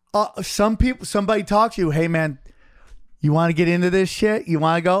some people. Somebody talks to you. Hey man, you want to get into this shit? You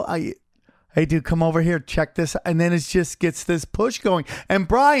want to go? Hey dude, come over here. Check this. And then it just gets this push going. And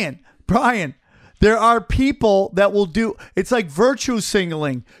Brian, there are people that will do. It's like virtue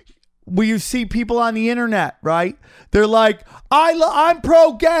signaling. Where you see people on the internet, right? They're like, I'm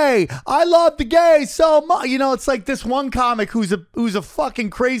pro-gay. I love the gays so much. You know, it's like this one comic who's a fucking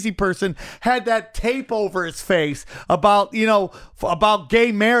crazy person had that tape over his face about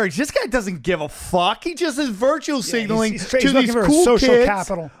gay marriage. This guy doesn't give a fuck. He just is virtue signaling he's to looking these for cool social kids.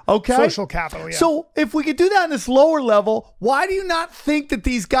 capital. Okay, Social capital. Yeah. So if we could do that on this lower level, why do you not think that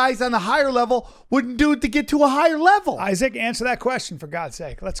these guys on the higher level wouldn't do it to get to a higher level? Isaac, answer that question for God's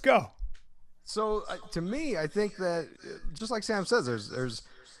sake. Let's go. So to me, I think that just like Sam says, there's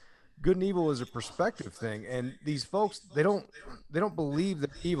good and evil is a perspective thing, and these folks they don't believe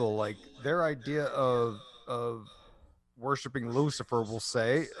that evil. Like their idea of worshiping Lucifer will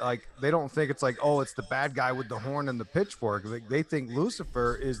say, like they don't think it's like, oh, it's the bad guy with the horn and the pitchfork. Like, they think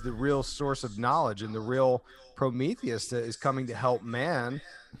Lucifer is the real source of knowledge and the real Prometheus that is coming to help man.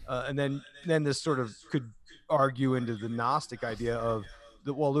 And then this sort of could argue into the Gnostic idea of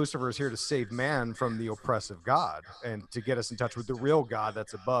well, Lucifer is here to save man from the oppressive God and to get us in touch with the real God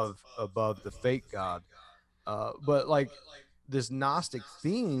that's above the fake God. But like this Gnostic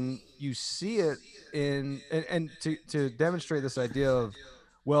theme, you see it in and to demonstrate this idea of,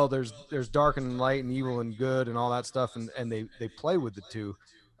 well, there's dark and light and evil and good and all that stuff, and they play with the two.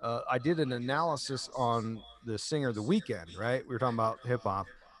 I did an analysis on the singer The Weeknd, right? We were talking about hip hop,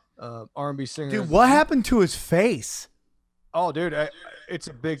 R&B singer. Dude, what happened to his face? Oh, dude, it's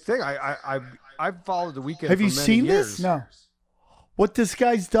a big thing. I've followed The Weeknd. Have for you many seen years. this? No. What this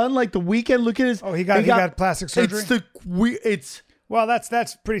guy's done, like The Weeknd. Look at his. Oh, he got plastic surgery? It's. Well,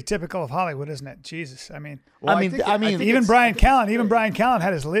 that's pretty typical of Hollywood, isn't it? Jesus. I mean, Well, I mean, even it's- Brian Callen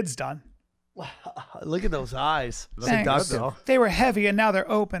had his lids done. look at those eyes. Thanks. Seductive. They were heavy and now they're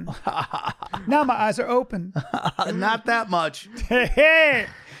open. Now my eyes are open. Not that much. Hey,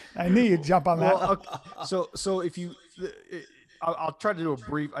 I knew you'd jump on that. Well, okay, so if you, I'll try to do a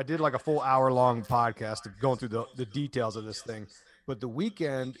brief. I did like a full hour-long podcast of going through the details of this thing. But The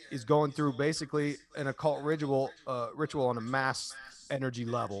Weeknd is going through basically an occult ritual on a mass energy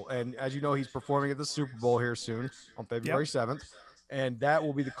level. And as you know, he's performing at the Super Bowl here soon on February 7th. And that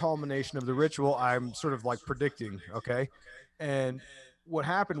will be the culmination of the ritual I'm sort of like predicting, okay? And what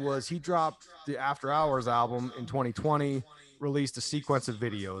happened was he dropped the After Hours album in 2020, released a sequence of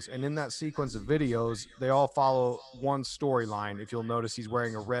videos. And in that sequence of videos, they all follow one storyline. If you'll notice, he's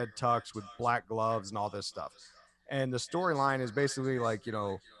wearing a red tux with black gloves and all this stuff. And the storyline is basically like, you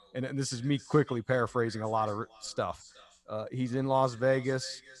know, and this is me quickly paraphrasing a lot of stuff. He's in Las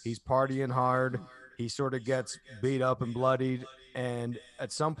Vegas. He's partying hard. He sort of gets beat up and bloodied. And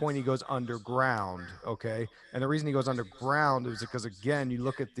at some point he goes underground. Okay. And the reason he goes underground is because, again, you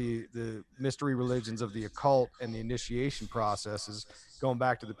look at the mystery religions of the occult and the initiation processes going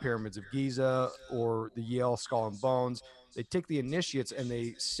back to the pyramids of Giza or the Yale Skull and Bones. They take the initiates and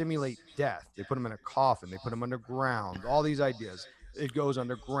they simulate death. They put them in a coffin. They put them underground. All these ideas. It goes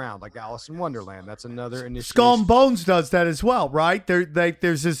underground, like Alice in Wonderland. That's another initiation. Skull and Bones does that as well, right?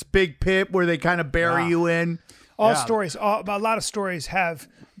 There's this big pit where they kind of bury you in. A lot of stories have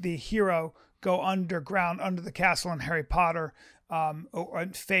the hero go underground under the castle in Harry Potter,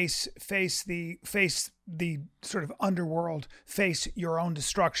 and face the sort of underworld, face your own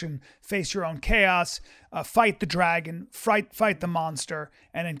destruction, face your own chaos, fight the dragon, fight the monster,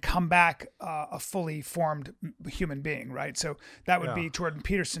 and then come back a fully formed human being, right? So that would be, Jordan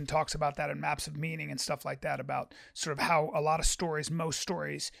Peterson talks about that in Maps of Meaning and stuff like that, about sort of how a lot of stories, most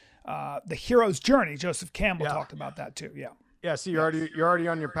stories, the hero's journey. Joseph Campbell talked about that too. Yeah. Yeah, see, you're already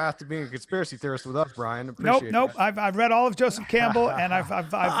on your path to being a conspiracy theorist with us, Brian. Appreciate Nope. that. I've read all of Joseph Campbell, and I've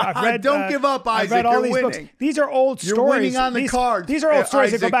read. Don't give up, I've Isaac. read all You're these winning. books. These are old You're stories. winning on the cards. These are old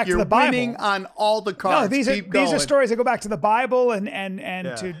stories that go Isaac, back to the Bible. You're winning on all the No, cards. these Keep are going. stories that go back to the Bible and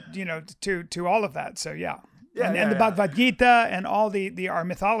to all of that. So yeah. And the Bhagavad Gita and all our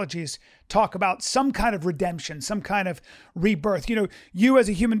mythologies talk about some kind of redemption, some kind of rebirth. You know, you as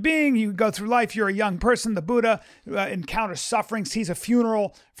a human being, you go through life, you're a young person. The Buddha encounters suffering, sees a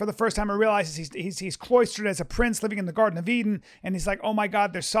funeral for the first time, and realizes he's cloistered as a prince living in the Garden of Eden, and he's like, oh my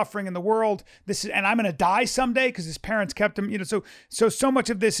God, there's suffering in the world. And I'm going to die someday because his parents kept him. You know, so much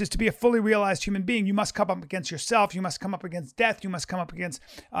of this is to be a fully realized human being. You must come up against yourself. You must come up against death. You must come up against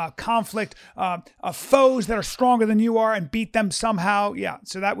conflict, foes that are stronger than you are, and beat them somehow. Yeah,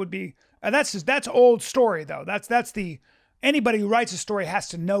 so that would be. That's old story though. That's the anybody who writes a story has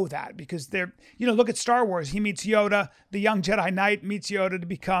to know that, because they're, you know, look at Star Wars. He meets Yoda, the young Jedi Knight meets Yoda to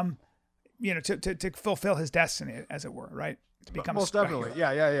become, you know, to fulfill his destiny, as it were, right? To become most definitely.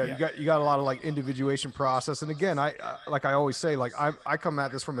 Yeah. You got a lot of like individuation process. And again, I like I always say, like I come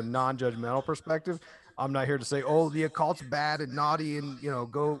at this from a non-judgmental perspective. I'm not here to say, oh, the occult's bad and naughty and, you know,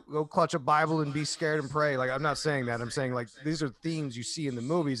 go clutch a Bible and be scared and pray. Like, I'm not saying that. I'm saying, like, these are themes you see in the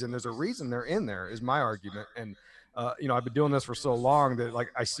movies, and there's a reason they're in there, is my argument. And, you know, I've been doing this for so long that, like,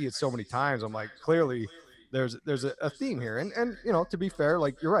 I see it so many times. I'm like, clearly there's a theme here. And, you know, to be fair,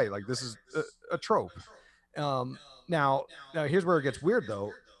 like, you're right. Like, this is a trope. Now here's where it gets weird,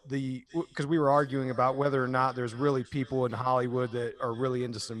 though. Because we were arguing about whether or not there's really people in Hollywood that are really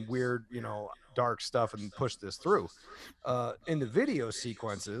into some weird, you know, dark stuff and push this through. In the video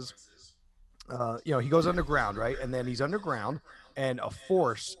sequences, you know, he goes underground, right? And then he's underground, and a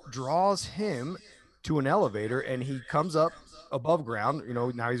force draws him to an elevator, and he comes up above ground. You know,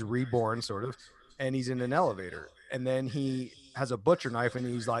 now he's reborn, sort of, and he's in an elevator. And then he has a butcher knife, and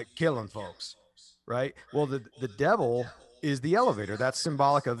he's like killing folks, right? Well, the devil is the elevator. That's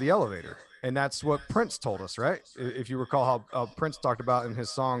symbolic of the elevator. And that's what Prince told us, right? If you recall how Prince talked about in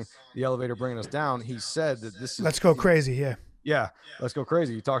his song, The Elevator Bringing Us Down, he said that this is... Let's go crazy, yeah. Yeah, let's go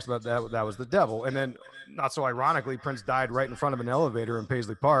crazy. He talks about that was the devil. And then, not so ironically, Prince died right in front of an elevator in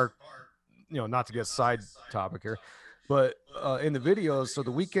Paisley Park. You know, not to get side topic here. But in the videos, so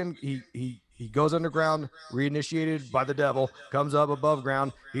The Weeknd, he goes underground, reinitiated by the devil, comes up above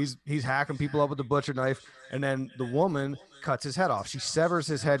ground. He's hacking people up with the butcher knife. And then the woman cuts his head off. She severs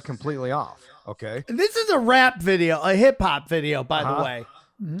his head completely off. Okay. This is a rap video, a hip hop video, by the way.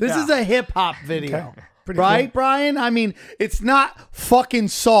 This is a hip hop video. Okay. Right, Cool. Brian? I mean, it's not fucking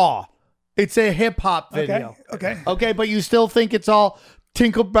Saw. It's a hip hop video. Okay, but you still think it's all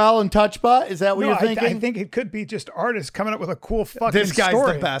Tinkerbell and Touchba? Is that what you're thinking? I think it could be just artists coming up with a cool fucking This guy's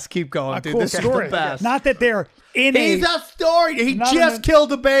story. the best. Keep going, dude. Cool This story. is the best. Not that they're in He's a story. He just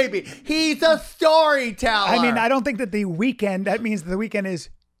killed a baby. He's a storyteller. I mean, I don't think that The Weeknd, that means The Weeknd is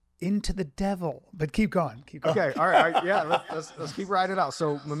into the devil. But keep going. Okay, all right. Yeah, let's keep riding it out.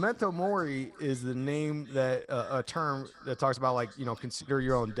 So Memento Mori is the name that a term that talks about, like, you know, consider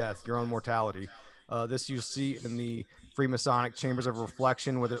your own death, your own mortality. This you see in the Freemasonic Chambers of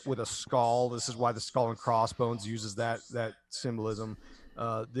Reflection with a skull. This is why the skull and crossbones uses that symbolism.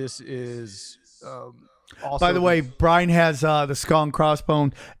 This is also, by the way, Brian has the skull and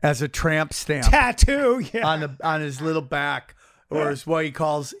crossbone as a tramp stamp tattoo, yeah, on his little back, or as what he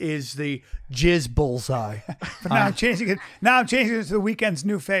calls is the jizz bullseye. But now I'm changing it. Now I'm changing it to The Weeknd's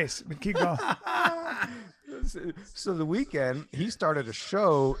new face. But keep going. So The Weeknd, he started a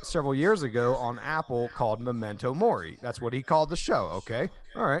show several years ago on Apple called Memento Mori. That's what he called the show. Okay.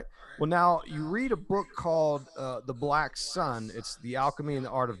 All right. Well, now you read a book called The Black Sun. It's The Alchemy and the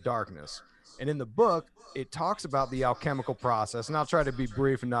Art of Darkness. And in the book, it talks about the alchemical process. And I'll try to be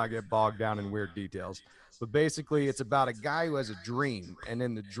brief and not get bogged down in weird details. But basically, it's about a guy who has a dream. And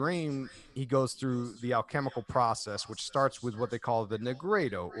in the dream, he goes through the alchemical process, which starts with what they call the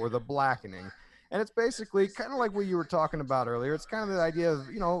nigredo, or the blackening. And it's basically kind of like what you were talking about earlier. It's kind of the idea of,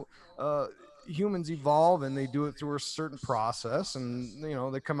 you know, humans evolve and they do it through a certain process, and, you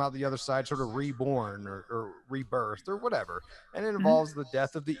know, they come out the other side sort of reborn or rebirthed or whatever. And it involves the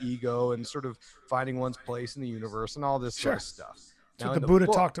death of the ego and sort of finding one's place in the universe and all this sort of stuff. That's what the Buddha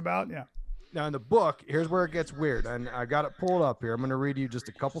talked about, yeah. Now, in the book, here's where it gets weird, and I got it pulled up here. I'm going to read you just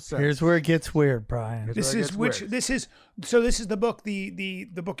a couple sentences. Here's where it gets weird, Brian. This is the book, the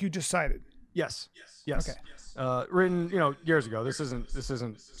book you just cited. Yes. Okay. Written, you know, years ago. This isn't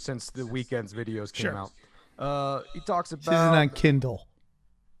since The Weeknd's videos came out. He talks about. This isn't on Kindle.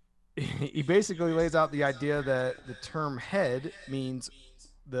 He basically lays out the idea that the term head means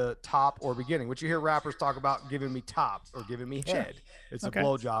the top or beginning, which you hear rappers talk about giving me top or giving me head. It's a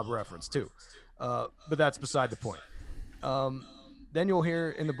blowjob reference too, but that's beside the point. Then you'll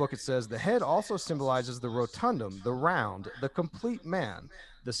hear in the book it says the head also symbolizes the rotundum, the round, the complete man.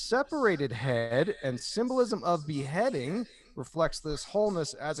 The separated head and symbolism of beheading reflects this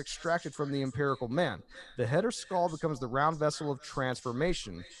wholeness as extracted from the empirical man. The head or skull becomes the round vessel of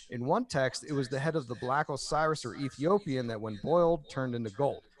transformation. In one text, it was the head of the black Osiris or Ethiopian that when boiled turned into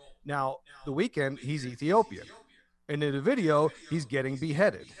gold. Now, The Weeknd, he's Ethiopian. And in the video, he's getting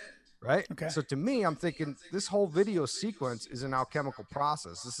beheaded, right? Okay. So to me, I'm thinking this whole video sequence is an alchemical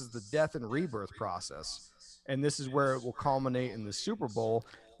process. This is the death and rebirth process. And this is where it will culminate in the Super Bowl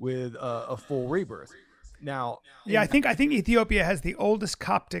with a full rebirth. Now, Yeah, I think Ethiopia has the oldest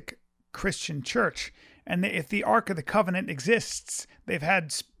Coptic Christian church, and if the Ark of the Covenant exists, they've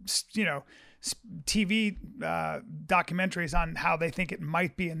had TV documentaries on how they think it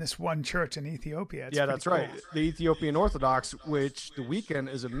might be in this one church in Ethiopia. It's that's cool. right. The Ethiopian Orthodox, which The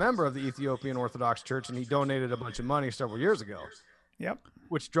Weeknd is a member of the Ethiopian Orthodox Church, and he donated a bunch of money several years ago. Yep.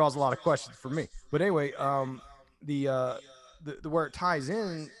 Which draws a lot of questions for me. But anyway, the where it ties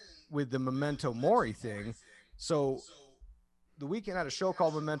in with the Memento Mori thing. So The Weeknd had a show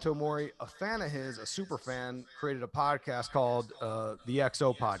called Memento Mori. A fan of his, a super fan, created a podcast called the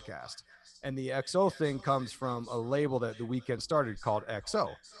XO Podcast. And the XO thing comes from a label that The Weeknd started called XO.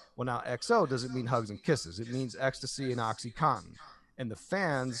 Well, now XO doesn't mean hugs and kisses. It means ecstasy and OxyContin. And the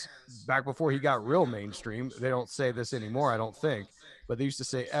fans, back before he got real mainstream, they don't say this anymore, I don't think, but they used to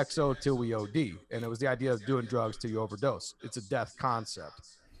say XO till we OD. And it was the idea of doing drugs till you overdose. It's a death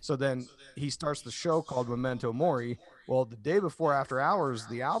concept. So then he starts the show called Memento Mori. Well, the day before After Hours,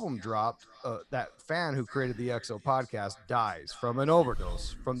 the album dropped, that fan who created the XO podcast dies from an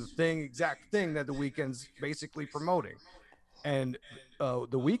overdose, from the exact thing that The Weeknd's basically promoting. And The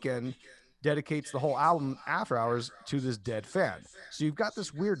Weeknd dedicates the whole album After Hours to this dead fan. So you've got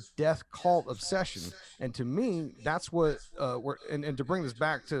this weird death cult obsession. And to me, that's what and to bring this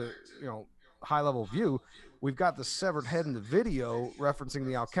back to, high level view, we've got the severed head in the video referencing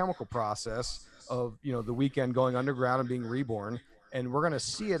the alchemical process of, The Weeknd going underground and being reborn. And we're going to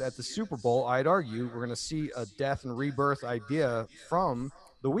see it at the Super Bowl. I'd argue we're going to see a death and rebirth idea from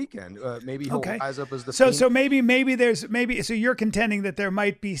The Weeknd. Maybe he'll rise up as the so maybe so you're contending that there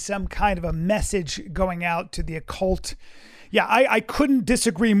might be some kind of a message going out to the occult. Yeah, I couldn't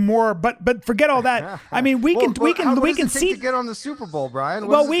disagree more, but forget all that. I mean, we can see to get on the Super Bowl, Brian.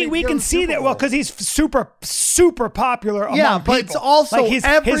 Well, we can see that. Well, because he's super popular among people. But it's also like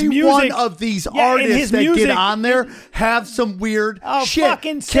every music, one of these artists that get on there have some weird shit.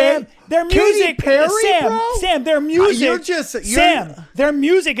 Fucking Sam, their music, Katy Perry, Sam, their music. Their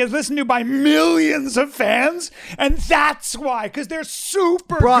music is listened to by millions of fans, and that's why, because they're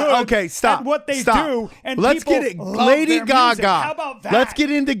super good okay, stop, at what they stop. do, and let's people get it. love Lady their Gaga. music. How about that? Let's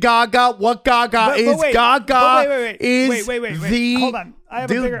get into Gaga. What Gaga is? Wait, Gaga is the. Hold on. I have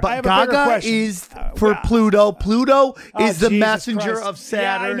a bigger Gaga question. is for Pluto. Pluto is the Jesus messenger Christ. of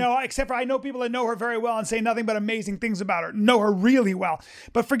Saturn. Yeah, I know. Except for I know people that know her very well and say nothing but amazing things about her. Know her really well.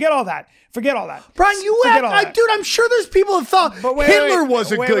 But forget all that. Brian, dude, I'm sure there's people that thought Hitler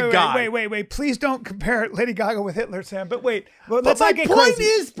was a good guy. Wait. Please don't compare Lady Gaga with Hitler, Sam. But wait. Well, but let's my not get point crazy.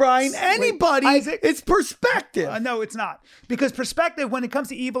 is, Brian, anybody, Isaac, it's perspective. No, it's not. Because perspective, when it comes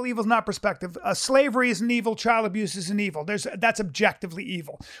to evil, evil's not perspective. Slavery is an evil. Child abuse is an evil. That's objectively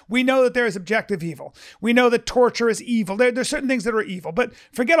evil. We know that there is objective evil. We know that torture is evil. There's certain things that are evil. But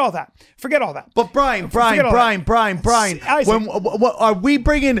forget all that. But Brian, Isaac, when are we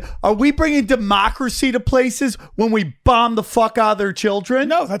bringing democracy to places when we bomb the fuck out of their children?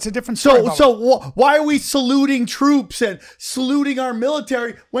 No, that's a different story. Why are we saluting troops and saluting our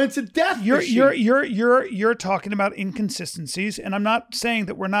military when it's a death machine? You're talking about inconsistencies, and I'm not saying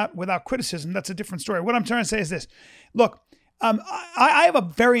that we're not without criticism. That's a different story. What I'm trying to say is this: look, I have a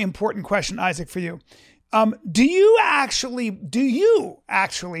very important question, Isaac, for you. Do you actually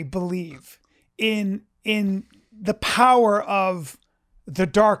believe in the power of the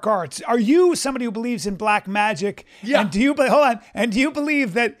dark arts? Are you somebody who believes in black magic? Yeah. And do you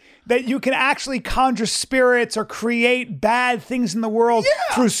believe that you can actually conjure spirits or create bad things in the world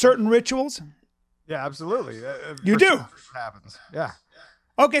through certain rituals? Yeah, absolutely. You do? Sure it happens. Yeah.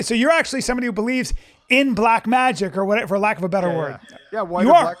 Okay, so you're actually somebody who believes in black magic, or whatever, for lack of a better word. Yeah, white you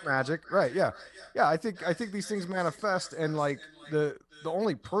and are. black magic. Right, yeah. Yeah, I think these things manifest, and like the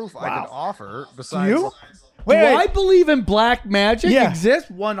only proof I can offer besides you? I believe in black magic exists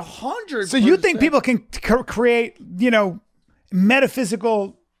 100%. So you think people can create,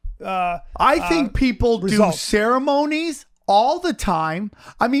 metaphysical I think people results. do ceremonies all the time.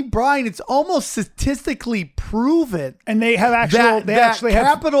 I mean, Brian, it's almost statistically proven. And they have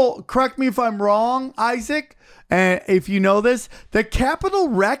Capitol, correct me if I'm wrong, Isaac, and if you know this, the Capitol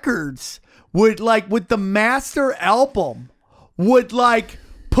Records would, like, with the master album, would, like,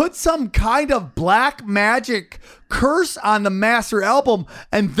 put some kind of black magic curse on the master album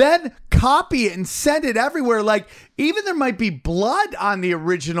and then copy it and send it everywhere. Like, even there might be blood on the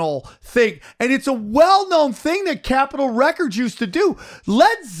original thing. And it's a well-known thing that Capitol Records used to do.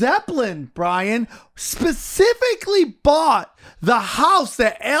 Led Zeppelin, Brian, specifically bought the house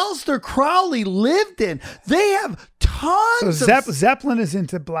that Aleister Crowley lived in. They have tons So Zeppelin is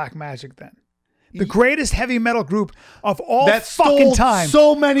into black magic then. The greatest heavy metal group of all that fucking stole time.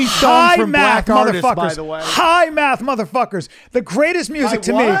 so many songs from black artists, motherfuckers. by the way. High math motherfuckers. The greatest music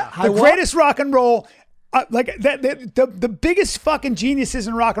to what? me. High The what? greatest rock and roll. The biggest fucking geniuses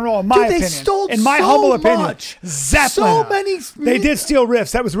in rock and roll, in my Dude, they opinion. stole in my so humble opinion. much. Zeppelin. So many. They did steal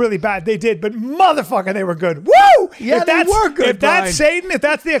riffs. That was really bad. They did, but motherfucker, they were good. Woo! Yeah, they were good, If that's Brian. Satan, if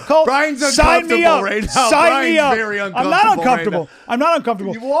that's the occult, Brian's sign me uncomfortable up. right now. Sign Brian's me up. very I'm not uncomfortable uncomfortable. right I'm not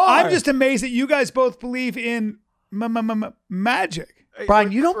uncomfortable. You are. I'm just amazed that you guys both believe in magic.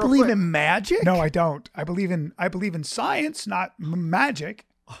 Brian, you don't Real believe quick. in magic? No, I don't. I believe in science, not magic.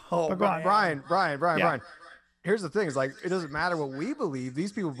 Oh, But go on. Brian. Here's the thing: is like it doesn't matter what we believe;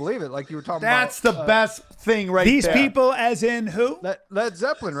 these people believe it. Like you were talking That's about. the best thing right These there. people, as in who? Led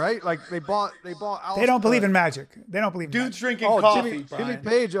Zeppelin, right? Like they bought. They don't believe in magic. They don't believe in Dude's magic. drinking Oh, coffee, Jimmy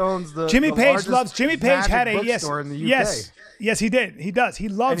Page owns the. Jimmy the Page largest loves. Jimmy Page magic had a bookstore in the UK. Yes, he did. He does. He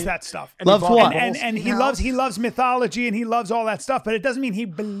loves that stuff. And he Loves bought what? the whole And he house. loves mythology and he loves all that stuff, but it doesn't mean he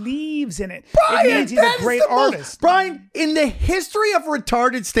believes in it. Brian, it means he's a that is great the most- artist. Brian, in the history of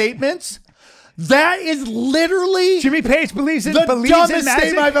retarded statements, that is literally Jimmy Page believes in the magic. dumbest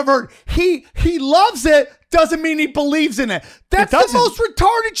statement I've ever heard. He loves it, doesn't mean he believes in it. That's the doesn't. most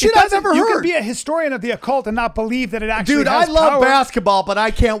retarded shit It I've doesn't- ever you heard. can be a historian of the occult and not believe that it actually Dude, I has love power. basketball, but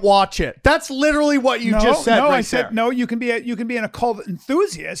I can't watch it. That's literally what you just said. No, right I said there. no. You can be an occult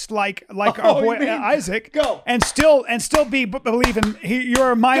enthusiast like Oh, our boy you mean- Isaac, Go. and still believe in.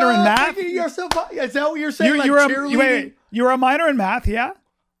 You're a minor in God, math. You're so, is that what you're saying? You were cheerleading? you were a minor in math, yeah,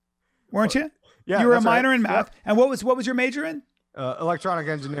 weren't you? Yeah, you were a that's right. minor in math, Yep. and what was your major in? Electronic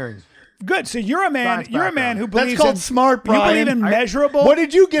engineering. Good. So you're a man. Science You're a man background. who That's believes called in smart, You believe Brian. in measurable. What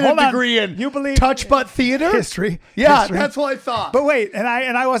did you get Hold a on. degree in? You believe touch butt theater? history. Yeah, History. that's what I thought. But wait, and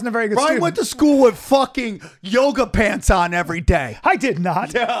I wasn't a very good Brian student. went to school with fucking yoga pants on every day. I did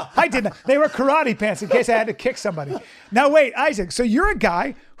not. Yeah. I did not. They were karate pants in case I had to kick somebody. Now wait, Isaac. So you're a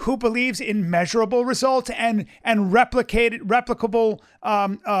guy who believes in measurable results and replicable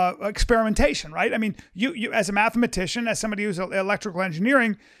experimentation, right? I mean, you as a mathematician, as somebody who's electrical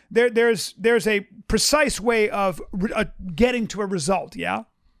engineering, there's a precise way of getting to a result. Yeah.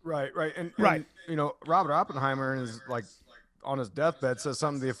 Right. And Right. you know, Robert Oppenheimer is like on his deathbed says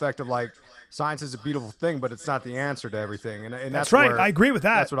something to the effect of like, science is a beautiful thing, but it's not the answer to everything. And that's That's right. where- I agree with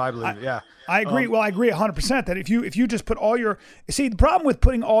that. That's what I believe. Yeah. I agree. Well, I agree 100% that if you just put all your the problem with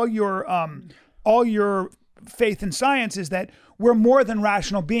putting all your faith in science is that we're more than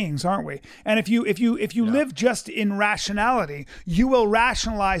rational beings, aren't we? And if you live just in rationality, you will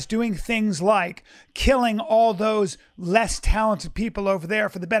rationalize doing things like killing all those less talented people over there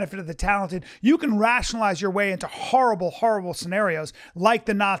for the benefit of the talented. You can rationalize your way into horrible, horrible scenarios like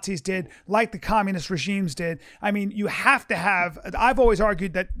the Nazis did, like the communist regimes did. I mean, you have to have, I've always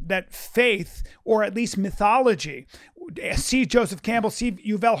argued that faith, or at least mythology, see Joseph Campbell, see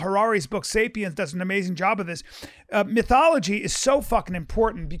Yuval Harari's book Sapiens does an amazing job of this. Mythology is so fucking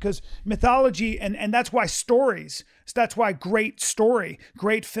important because mythology, and that's why stories, that's why great story,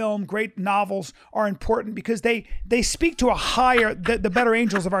 great film, great novels are important because they speak to a higher, the better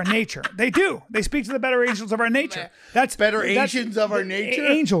angels of our nature. They do. They speak to the better angels of our nature. That's Angels of our nature?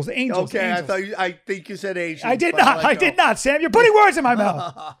 Angels. Okay, angels. I think you said Asian. I did not. I did not, Sam. You're putting words in my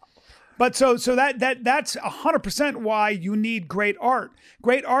mouth. But so that's 100% why you need great art.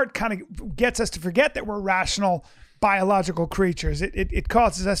 Great art kind of gets us to forget that we're rational biological creatures. It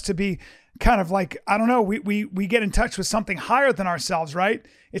causes us to be kind of like, I don't know, we get in touch with something higher than ourselves, right?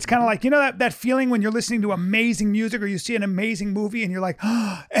 It's kind of like, you know, that feeling when you're listening to amazing music or you see an amazing movie and you're like,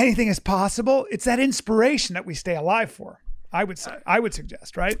 oh, anything is possible. It's that inspiration that we stay alive for. I would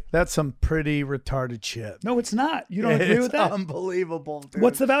suggest, right? That's some pretty retarded shit. No, it's not. You don't agree with that? Unbelievable, dude.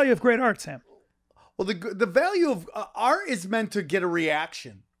 What's the value of great art, Sam? Well, the value of art is meant to get a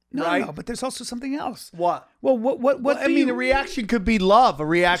reaction, right? No, but there's also something else. What? Well, what I mean, a reaction could be love. A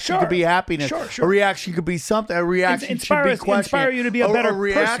reaction Sure. could be happiness. Sure. A reaction could be something. A reaction Inspire should us- be question. inspire you to be a better A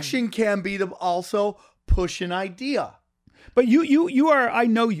reaction can be to also push an idea. But you are, I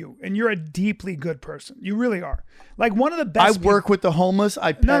know you, and you're a deeply good person. You really are. Like one of the best. I work with the homeless.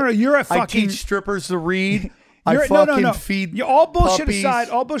 I No, you're a I fucking- teach strippers to read. I fucking feed You all bullshit puppies. aside.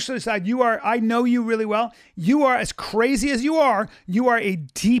 All bullshit aside. You are. I know you really well. You are as crazy as you are. You are a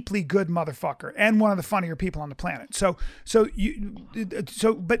deeply good motherfucker and one of the funnier people on the planet.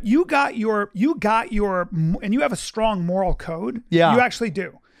 But you got your, and you have a strong moral code. Yeah. You actually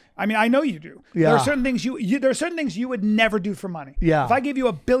do. I mean, I know you do. Yeah. There are certain things there are certain things you would never do for money. Yeah. If I gave you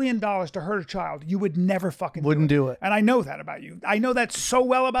 $1 billion to hurt a child, you would never fucking Wouldn't do it. And I know that about you. I know that so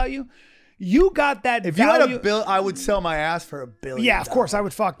well about you. You got that If value. you had $1 billion, I would sell my ass for $1 billion. Yeah, of course I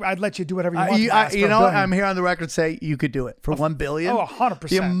would fuck. I'd let you do whatever you want. You to ask for know $1 what? billion. I'm here on the record say you could do it for $1 billion. Oh, 100%.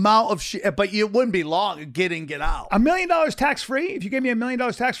 The amount of shit, but it wouldn't be long. Get in, get out. $1 million tax free. If you gave me $1 million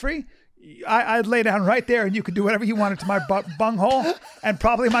tax free, I'd lay down right there, and you could do whatever you wanted to my bunghole and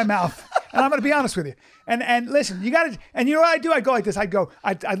probably my mouth. And I'm going to be honest with you. And listen, you got to. And you know what I do? I go like this. I'd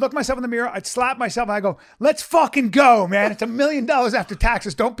look myself in the mirror. I'd slap myself. And I go, let's fucking go, man. It's $1 million after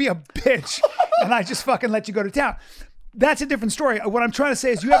taxes. Don't be a bitch. And I just fucking let you go to town. That's a different story. What I'm trying to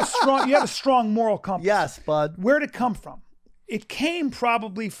say is you have a strong moral compass. Yes, bud. Where'd it come from? It came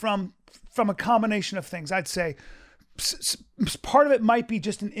probably from a combination of things. I'd say part of it might be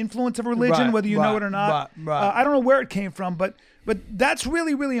just an influence of religion, Right, whether you know it or not. right. I don't know where it came from, but that's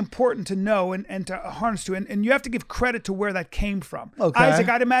really, really important to know and to harness to. And you have to give credit to where that came from. Okay. Isaac,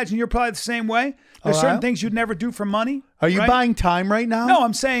 I'd imagine you're probably the same way. There's All certain right. things you'd never do for money. Are you right? buying time right now? No,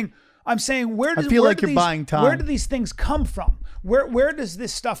 I'm saying where does feel where like do you're these- buying time. Where do these things come from? Where does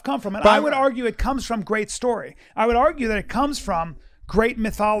this stuff come from? And But- I would argue it comes from great story. I would argue that it comes from great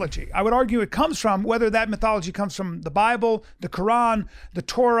mythology. I would argue it comes from, whether that mythology comes from the Bible, the Quran, the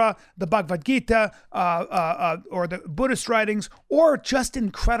Torah, the Bhagavad Gita, or the Buddhist writings, or just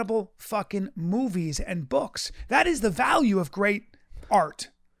incredible fucking movies and books. That is the value of great art.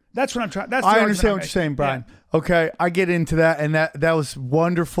 That's what I'm trying. That's the I argument understand I'm what you're making. saying, Brian. Yeah. Okay, I get into that, and that was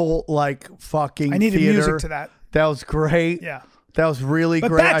wonderful. Like fucking. I needed theater. music to that. That was great. Yeah. That was really But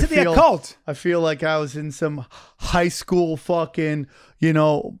great. back to the occult. I feel like I was in some high school fucking,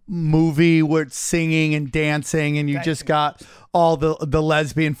 movie where it's singing and dancing, and you just got all the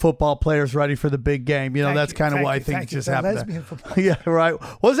lesbian football players ready for the big game. That's kind of what I think just happened. Lesbian football. Yeah, right.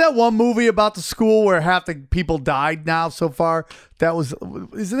 What was that one movie about the school where half the people died now so far?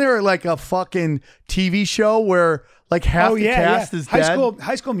 Isn't there like a fucking TV show where like half the cast is dead?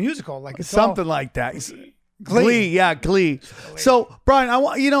 High School Musical, like it's Something like that. Glee, yeah, Glee. So, Brian, I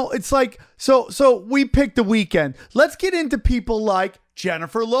want it's like so we picked The Weeknd. Let's get into people like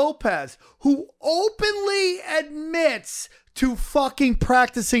Jennifer Lopez, who openly admits to fucking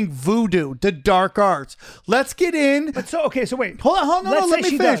practicing voodoo, the dark arts. Let's get in. But so wait. Hold on, Let's let say me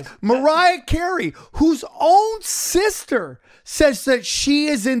she finish. does. Mariah Carey, whose own sister says that she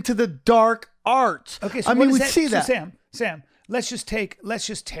is into the dark arts. Okay, so I mean, what we is see that. So Sam, let's just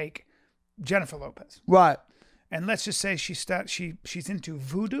take Jennifer Lopez, Right. and let's just say she's into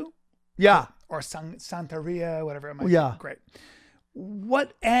voodoo Yeah. or Santeria, whatever it might Yeah. be. Great.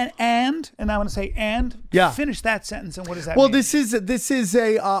 What and I want to say Yeah. finish that sentence, and what does that Well, mean? this is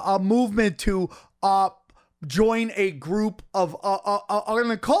a movement to join a group of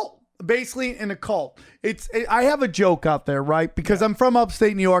an occult. Basically, an occult. I have a joke out there, right? Because I'm from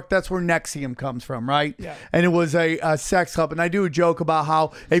upstate New York. That's where NXIVM comes from, right? Yeah. And it was a sex club. And I do a joke about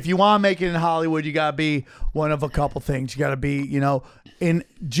how if you want to make it in Hollywood, you got to be one of a couple things. You got to be, in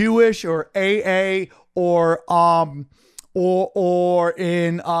Jewish or AA or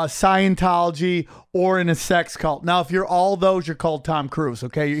in Scientology or in a sex cult. Now, if you're all those, you're called Tom Cruise,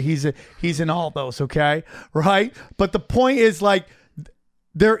 okay? He's in all those, okay? Right? But the point is, like,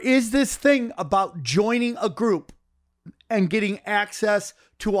 there is this thing about joining a group and getting access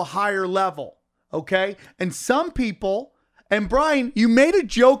to a higher level, okay? And some people, and Brian, you made a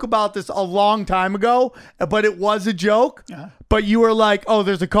joke about this a long time ago, but it was a joke. But you were like, oh,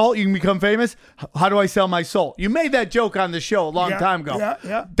 there's a cult, you can become famous. How do I sell my soul? You made that joke on the show a long time ago.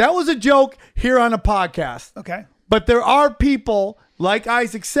 Yeah. That was a joke here on a podcast. Okay. But there are people, like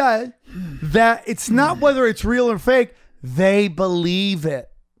Isaac said, that it's not whether it's real or fake. They believe it.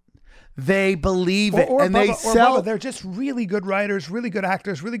 They believe it. Or And they sell. they're just really good writers, really good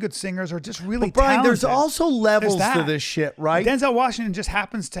actors, really good singers, or just really But Brian, talented. there's also levels There's to that. this shit, right? Denzel Washington just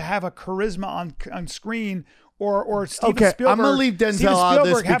happens to have a charisma on screen, or Steven Okay, Spielberg. I'm gonna leave Denzel Steven out of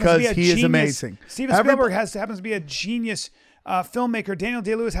this Spielberg happens to be because a he is genius. amazing. Steven Spielberg happens to be a genius filmmaker. Daniel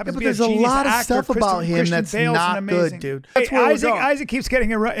Day-Lewis happens but to be a there's a genius lot of actor. stuff about him Christian that's Bale's not an good, amazing. dude. Hey, That's where we're going. Isaac keeps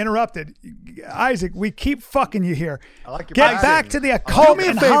getting interrupted. Isaac, we keep fucking you here. I like your Get pacing. back to the Do occult me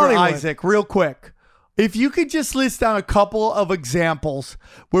a in favor, Hollywood. Isaac, real quick. If you could just list down a couple of examples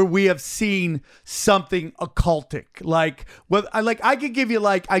where we have seen something occultic, I could give you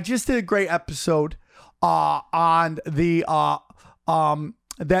I just did a great episode on the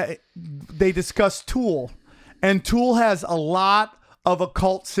that they discussed Tool, and Tool has a lot of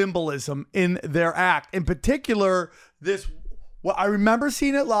occult symbolism in their act. In particular, well, I remember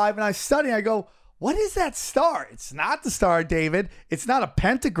seeing it live, and I studied. I go, what is that star? It's not the Star of David. It's not a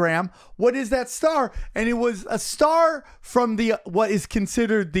pentagram. What is that star? And it was a star from what is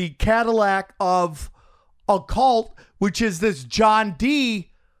considered the Cadillac of occult, which is this John Dee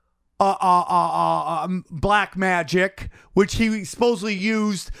black magic, which he supposedly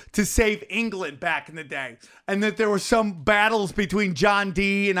used to save England back in the day. And that there were some battles between John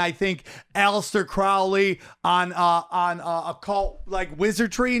Dee and I think Aleister Crowley on occult like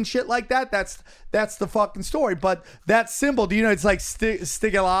wizardry and shit like that. That's the fucking story. But that symbol, do you know it's like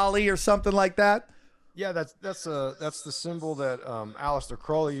Stigalali or something like that? Yeah, that's the symbol that Aleister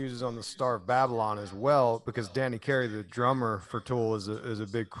Crowley uses on the Star of Babylon as well, because Danny Carey, the drummer for Tool, is a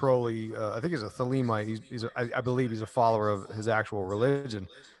big Crowley. I think he's a Thelemite. I believe he's a follower of his actual religion.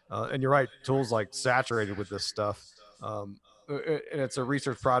 And you're right, Tool's like saturated with this stuff. And it's a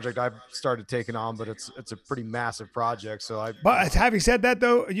research project I've started taking on, but it's a pretty massive project. But having said that,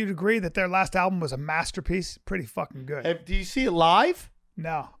 though, you'd agree that their last album was a masterpiece. Pretty fucking good. Do you see it live?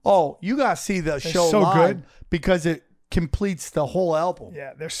 No. Oh, you gotta see the show so live good. because it completes the whole album.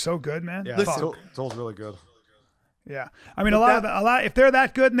 Yeah, they're so good, man. Yeah, Fuck. Tool's really good. Yeah, I mean, a lot. If they're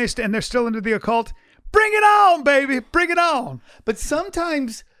that good and they're still into the occult, bring it on, baby, bring it on. But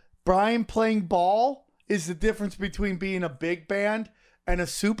sometimes Brian playing ball is the difference between being a big band and a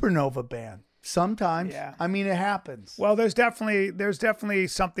supernova band. Sometimes, Yeah. I mean, it happens. Well, there's definitely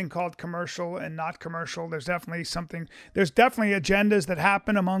something called commercial and not commercial. There's definitely agendas that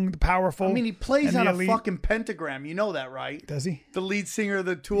happen among the powerful. I mean, he plays and on the a elite. fucking pentagram. You know that, right? Does he? The lead singer of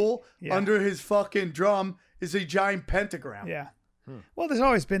the Tool, Yeah. under his fucking drum is a giant pentagram. Yeah. Well, there's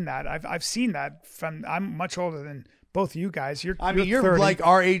always been that. I've seen that from. I'm much older than both of you guys. You're 30. like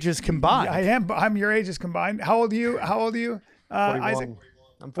our ages combined. I am. I'm your ages combined. How old are you? 41. Isaac.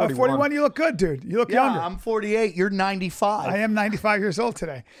 I'm 41. 41. You look good, dude. You look Yeah, younger. I'm 48. You're 95. I am 95 years old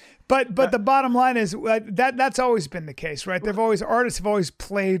today. But the bottom line is that's always been the case, right? Artists have always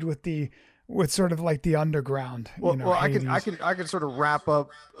played with sort of like the underground. I can sort of wrap up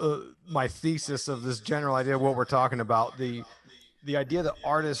my thesis of this general idea of what we're talking about. The idea that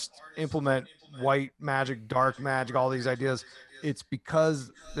artists implement white magic, dark magic, all these ideas. It's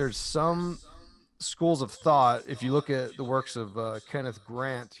because there's some schools of thought. If you look at the works of Kenneth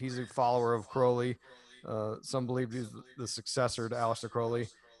Grant, he's a follower of Crowley. Some believe he's the successor to Aleister Crowley.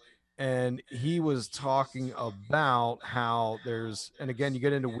 And he was talking about how and again, you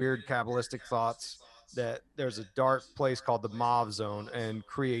get into weird Kabbalistic thoughts, that there's a dark place called the Mav Zone, and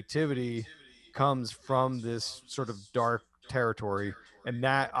creativity comes from this sort of dark territory. And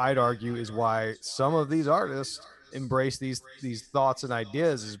that, I'd argue, is why some of these artists embrace these thoughts and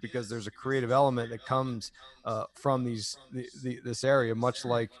ideas, is because there's a creative element that comes from this area, much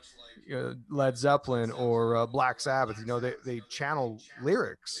like Led Zeppelin or Black Sabbath. They channel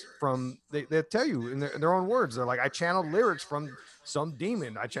lyrics from, they tell you in their own words, they're like, I channeled lyrics from some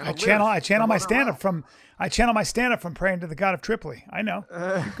demon. I channel my stand-up from praying to the God of Tripoli. I know.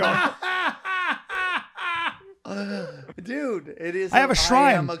 Keep going. Dude, it is. I have a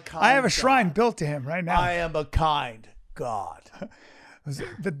shrine. I have a God. shrine built to him right now. I am a kind God.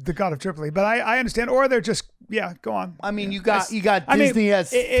 the God of Tripoli. But I understand. Or they're just, go on. I mean, you got Disney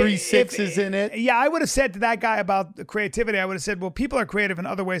has 3 6s in it. Yeah, I would have said to that guy about the creativity, I would have said, well, people are creative in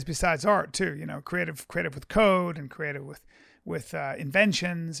other ways besides art too. Creative with code and creative with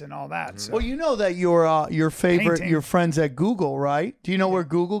inventions and all that. So. Well, you know that your favorite, Painting. your friends at Google, right? Do you know where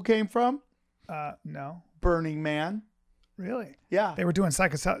Google came from? No. Burning Man. Really? Yeah. They were doing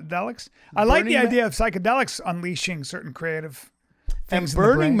psychedelics? I like the Burning idea of psychedelics unleashing certain creative things And in the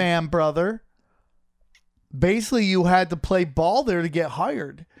Burning brain. Man, brother, basically you had to play ball there to get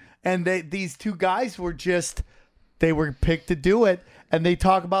hired. And these two guys they were picked to do it. And they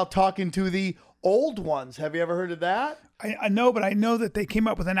talk about talking to the old ones. Have you ever heard of that? I know, but I know that they came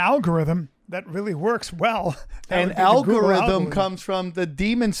up with an algorithm that really works well. That An would be the Google algorithm comes from the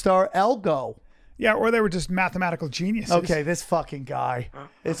demon star Elgo. Yeah, or they were just mathematical geniuses. Okay, this fucking guy.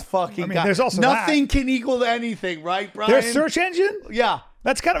 This fucking guy. there's also nothing can equal anything, right, Brian? Their search engine? Yeah.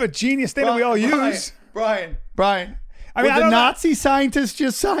 That's kind of a genius thing that we all use. Brian. I mean, were the Nazi scientists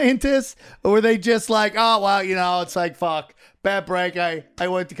just scientists? Or were they just like, oh, well, it's like, fuck, bad break. I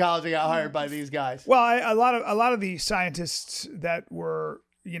went to college, I got hired by these guys. Well, a lot of the scientists that were,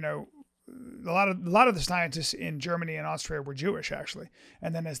 a lot of the scientists in Germany and Austria were Jewish, actually.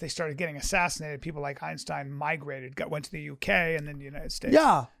 And then as they started getting assassinated, people like Einstein went to the UK and then the United States.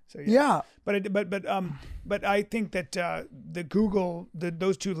 Yeah. So, yeah. But I think that the Google,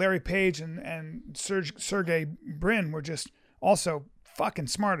 those two, Larry Page and Sergey Brin, were just also fucking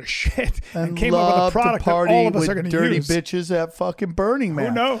smart as shit and came up with a product that all of us are going to dirty use. bitches at fucking Burning Man.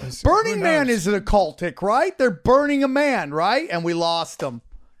 Who knows? Burning Who Man knows? is an occultic, right? They're burning a man, right? And we lost him.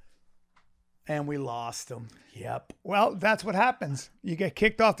 Yep. Well, that's what happens. You get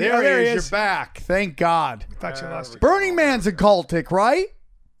kicked off the There he is. areas. You're back. Thank God. Thought you lost it. Burning Man's occultic, right?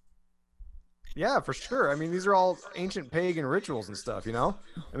 Yeah, for sure. I mean, these are all ancient pagan rituals and stuff, you know?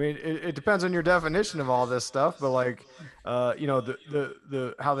 I mean, it depends on your definition of all this stuff, but like, you know,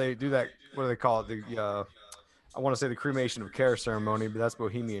 the how they do that, what do they call it? I want to say the cremation of care ceremony, but that's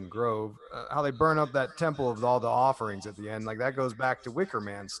Bohemian Grove. How they burn up that temple of all the offerings at the end, like that goes back to Wicker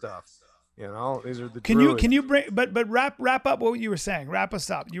Man stuff. You know, these are the Can druids. you bring but wrap up what you were saying? Wrap us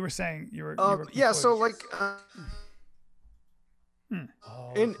up. You were saying you were yeah. So like.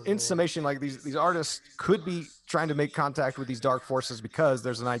 In summation, like these artists could be trying to make contact with these dark forces because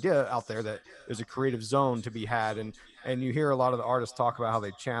there's an idea out there that there's a creative zone to be had, and you hear a lot of the artists talk about how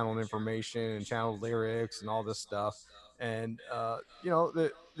they channel information and channel lyrics and all this stuff, and you know,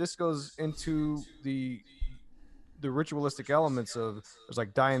 this goes into the ritualistic elements of, there's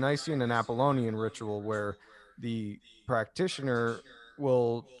like Dionysian and Apollonian ritual where the practitioner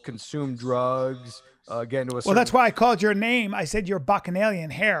will consume drugs, get into a Well, that's why I called your name. I said you're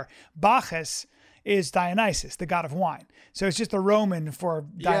Bacchanalian hair. Bacchus is Dionysus, the god of wine. So it's just the Roman for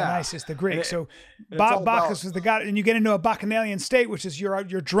Dionysus, the Greek. So Bacchus was the god, and you get into a Bacchanalian state, which is you're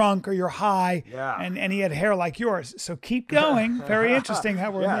drunk or you're high, and he had hair like yours. So keep going. Very interesting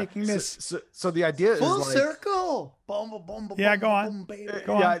how we're making this. So the idea Full is like, circle. Yeah, go on.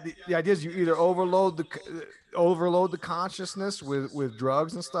 Go on. the idea is you either overload the consciousness with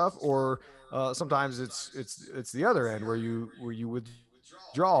drugs and stuff, or sometimes it's the other end where you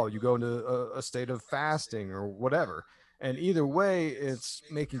withdraw, you go into a state of fasting or whatever, and either way it's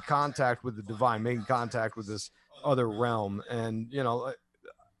making contact with the divine, making contact with this other realm. And you know,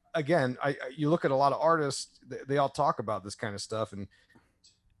 again, you look at a lot of artists, they all talk about this kind of stuff. And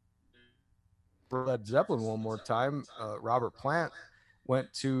for Led Zeppelin one more time, Robert Plant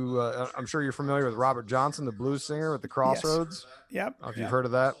went to I'm sure you're familiar with Robert Johnson, the blues singer at the Crossroads. Yep. If you've heard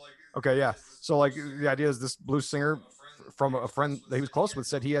of that. Okay, yeah. So like the idea is this blues singer from a friend that he was close with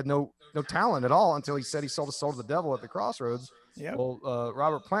said he had no talent at all until he said he sold his soul to the devil at the Crossroads. Yep. Well,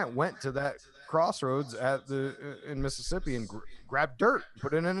 Robert Plant went to that Crossroads in Mississippi and grabbed dirt,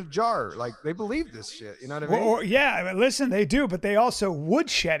 put it in a jar. Like, they believe this shit. You know what I mean? I mean, listen, they do, but they also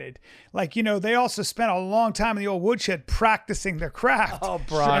woodshedded. Like, you know, they also spent a long time in the old woodshed practicing their craft. Oh,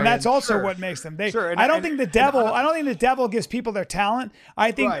 Brian. And that's also what makes them. Sure. I don't think the devil gives people their talent.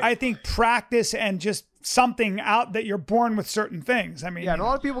 I think practice and just something out that you're born with certain things. I mean, yeah, and a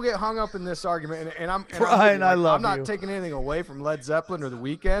lot of people get hung up in this argument, and Brian, I love I'm not you. taking anything away from Led Zeppelin or The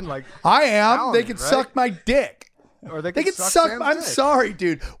Weeknd. Like, I am. talented, They can right? suck my dick. Or they They can can suck. suck. I'm sorry,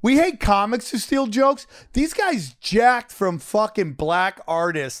 dude. We hate comics who steal jokes. These guys jacked from fucking black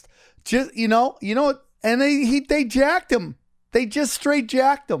artists. Just you know, and they jacked him. They just straight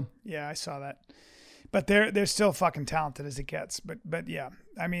jacked him. Yeah, I saw that. But they're still fucking talented as it gets. But yeah,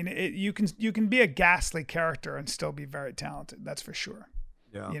 I mean, you can be a ghastly character and still be very talented. That's for sure.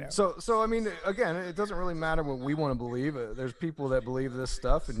 Yeah. You know. So I mean, again, it doesn't really matter what we want to believe. There's people that believe this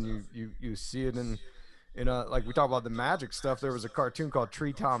stuff, and you see it in like we talk about the magic stuff. There was a cartoon called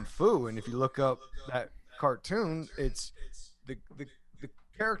Tree Tom Foo, and if you look up that cartoon, it's the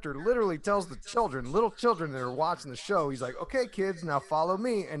character literally tells the little children that are watching the show, he's like, okay, kids, now follow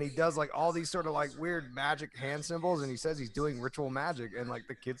me. And he does like all these sort of like weird magic hand symbols. And he says he's doing ritual magic, and like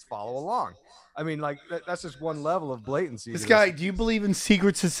the kids follow along. I mean, like that's just one level of blatancy. This guy, do you believe in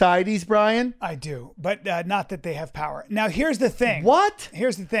secret societies, Brian? I do, but not that they have power. Now, here's the thing. What?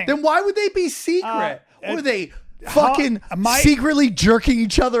 Here's the thing. Then why would they be secret? Were they fucking my- secretly jerking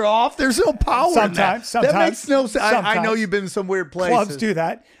each other off? There's no power in that. Sometimes. That makes no sense. I know Sometimes. you've been in some weird places. Clubs do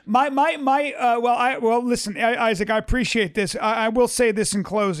that. Listen, Isaac, I appreciate this. I will say this in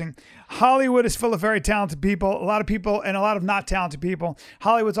closing. Hollywood is full of very talented people, a lot of people, and a lot of not talented people.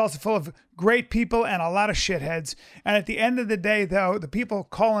 Hollywood's also full of great people and a lot of shitheads. And at the end of the day, though, the people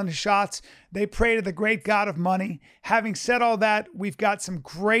calling the shots, they pray to the great God of money. Having said all that, we've got some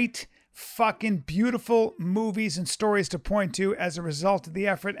great fucking beautiful movies and stories to point to as a result of the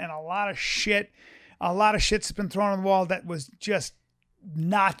effort, and a lot of shit's been thrown on the wall that was just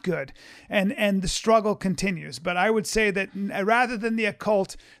not good, and the struggle continues. But I would say that rather than the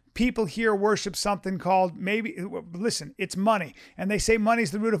occult, people here worship something called listen, it's money. And they say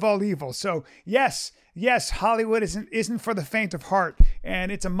money's the root of all evil. So yes, Hollywood isn't for the faint of heart,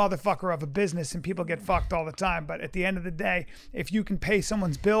 and it's a motherfucker of a business, and people get fucked all the time. But at the end of the day, if you can pay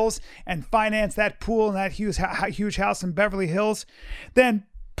someone's bills and finance that pool and that huge house in Beverly Hills, then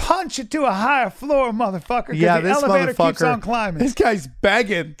punch it to a higher floor, motherfucker. Yeah, the this elevator motherfucker keeps on climbing. This guy's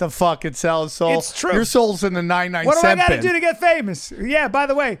begging to fucking sell his soul. It's true. Your soul's in the 99 What do I cent got to bin. do to get famous? Yeah, by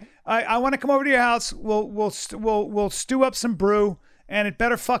the way, I want to come over to your house. We'll stew up some brew. And it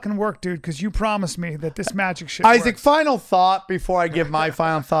better fucking work, dude, because you promised me that this magic shit Isaac, works. final thought before I give my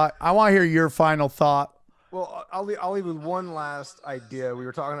final thought. I want to hear your final thought. Well, I'll leave with one last idea. We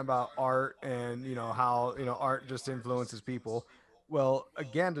were talking about art and, how, art just influences people. Well,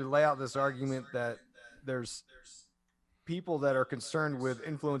 again, to lay out this argument that there's people that are concerned with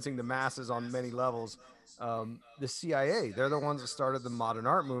influencing the masses on many levels. The CIA, they're the ones that started the modern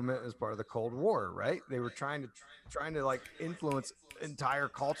art movement as part of the Cold War, right? They were trying to like influence entire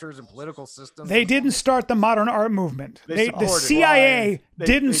cultures and political systems. They didn't start the modern art movement. The supported CIA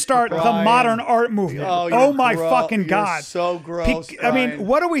didn't start the modern art movement. Oh my fucking God. You're so gross. I mean,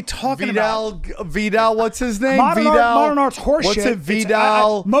 what are we talking about? Vidal, what's his name? Modern art's horseshit. What's it,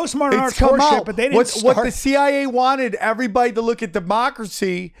 Vidal? Most modern art's come horseshit, out. but they didn't start. What the CIA wanted everybody to look at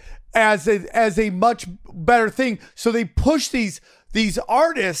democracy as a much better thing. So they pushed these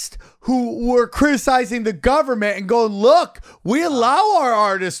artists who were criticizing the government and going, look, we allow our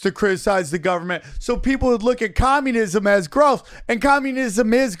artists to criticize the government. So people would look at communism as gross, and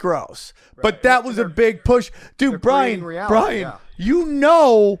communism is gross. Right. But that was a big push. Dude, Brian, you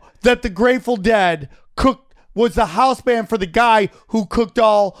know that the Grateful Dead was the house band for the guy who cooked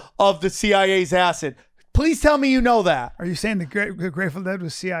all of the CIA's acid. Please tell me you know that. Are you saying the Grateful Dead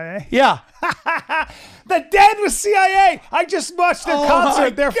was CIA? Yeah. The Dead was CIA. I just watched their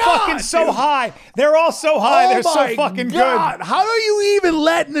concert. They're fucking so high. They're all so high. They're so fucking good. How are you even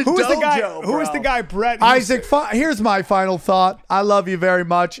letting the dojo, Who is the guy, Brett? Isaac, here's my final thought. I love you very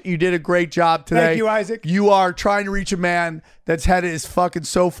much. You did a great job today. Thank you, Isaac. You are trying to reach a man that's head is fucking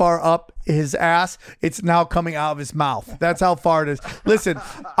so far up his ass, it's now coming out of his mouth. That's how far it is. Listen,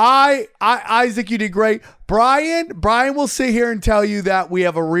 Isaac, you did great. Brian will sit here and tell you that we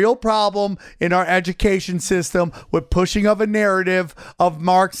have a real problem in our education system with pushing of a narrative of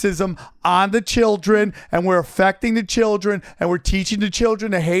Marxism on the children, and we're affecting the children, and we're teaching the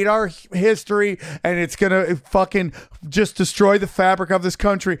children to hate our history, and it's gonna fucking just destroy the fabric of this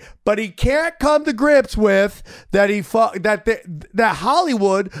country. But he can't come to grips with that that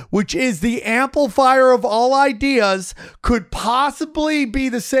Hollywood, which is the amplifier of all ideas, could possibly be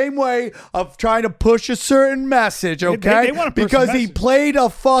the same way of trying to push a certain message, okay? They want to push because he played a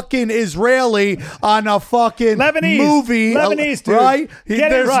fucking Israeli on a fucking movie. Lebanese, dude. Right?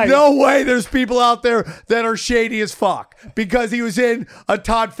 There's right. no way there's people out there that are shady as fuck because he was in a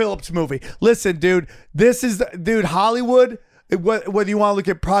Todd Phillips movie. Listen, dude, Hollywood, whether you want to look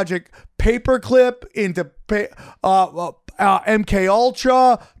at Project Paperclip into MK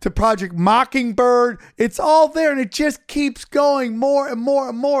Ultra to Project Mockingbird, it's all there, and it just keeps going more and more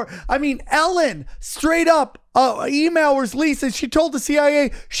and more. I mean, Ellen, straight up, email was Lisa. She told the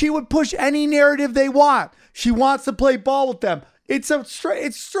CIA she would push any narrative they want. She wants to play ball with them. It's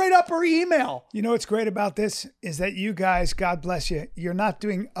straight up her email. You know what's great about this is that you guys, God bless you, you're not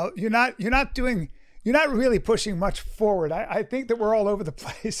really pushing much forward. I think that we're all over the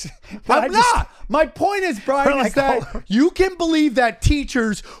place. I'm not. My point is, Brian, is that you can believe that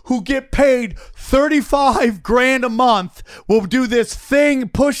teachers who get paid $35,000 a month will do this thing,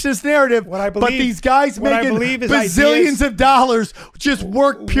 push this narrative. But these guys making bazillions of dollars just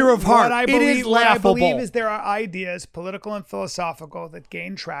work pure of heart. It is laughable. What I believe is there are ideas, political and philosophical, that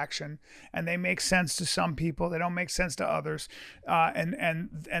gain traction, and they make sense to some people. They don't make sense to others,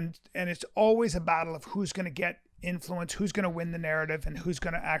 and it's always a battle of who's going to get influence, who's going to win the narrative, and who's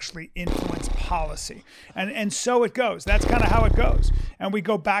going to actually influence policy. And so it goes. That's kind of how it goes. And we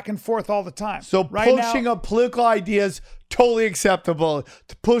go back and forth all the time. So pushing of political ideas, totally acceptable.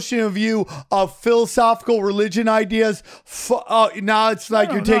 Pushing a view of philosophical religion ideas, now it's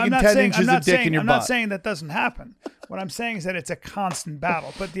like you're taking 10 inches of dick in your butt. I'm not saying that doesn't happen. What I'm saying is that it's a constant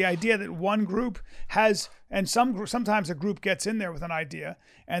battle. But the idea that one group has, and sometimes a group gets in there with an idea,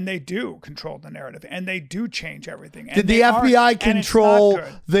 and they do control the narrative, and they do change everything. Did the FBI control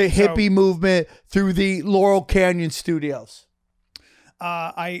the hippie movement through the Laurel Canyon studios?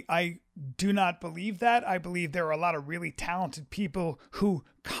 I do not believe that. I believe there are a lot of really talented people who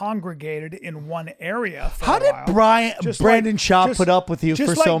congregated in one area for How a did while. Brandon Shaw put up with you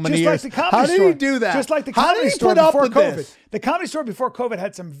for so many years? Like the Comedy How did Store. he do that? Just like the How Comedy did he Store put up before with COVID. this? The Comedy Store before COVID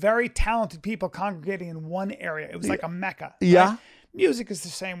had some very talented people congregating in one area. It was like a mecca. Yeah. Right? Music is the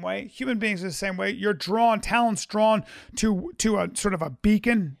same way. Human beings are the same way. You're talent's drawn to a sort of a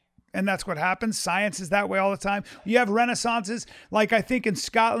beacon. And that's what happens. Science is that way all the time. You have renaissances, like I think in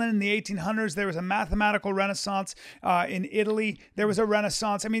Scotland in the 1800s, there was a mathematical renaissance. In Italy, there was a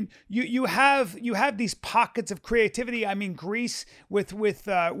renaissance. I mean, you have these pockets of creativity. I mean, Greece with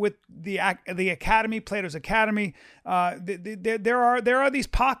the Academy, Plato's Academy. There are these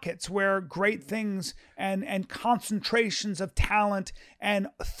pockets where great things and concentrations of talent and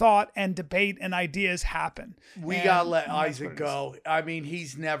thought and debate and ideas happen. We gotta let Isaac go. I mean,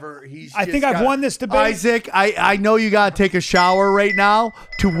 I think I've won this debate. Isaac, I know you gotta take a shower right now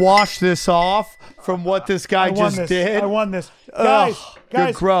to wash this off from what this guy just did. I won this. Ugh, Guys,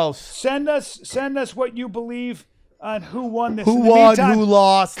 you're gross. Send us what you believe on who won this. Who In the won? meantime, Who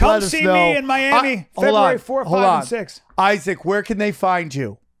lost? Come Let us see know. me in Miami, February 4, 5, and 6. Isaac, where can they find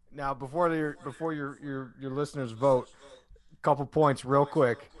you? Now, before your listeners vote, a couple points real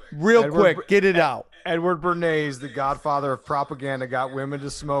quick. Quick, get it out. Edward Bernays, the godfather of propaganda, got women to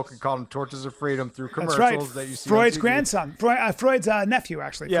smoke and called them torches of freedom through That's commercials right. that you see. Freud's on TV. grandson. Freud's nephew,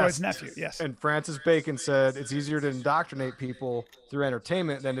 actually. Yes. Freud's nephew, yes. And Francis Bacon said it's easier to indoctrinate people through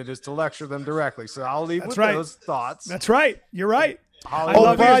entertainment than it is to lecture them directly. So I'll leave with those thoughts. That's right. You're right.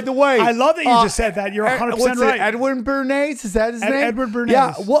 Oh, by the way, I love that you just said that. You're 100% what's it, right. Edwin Bernays, is that his name? Edward Bernays.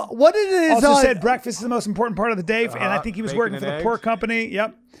 Yeah. What it is? Also said breakfast is the most important part of the day, and I think he was bacon working and for the eggs. poor company.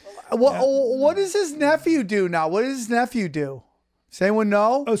 Yep. What does his nephew do now? What does his nephew do? Does anyone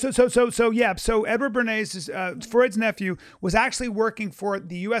know? Oh, so Edward Bernays, Freud's nephew, was actually working for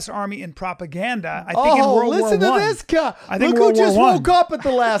the U.S. Army in propaganda. I think in World War I. listen to this guy. I think Look who World War just I. woke up at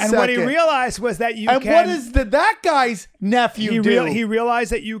the last And second. what he realized was that you and can. what is that guy's nephew do? He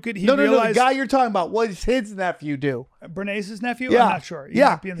realized that you could. He no, realized the guy you're talking about. What does his nephew do? Bernays' nephew? Yeah. I'm not sure. Yeah,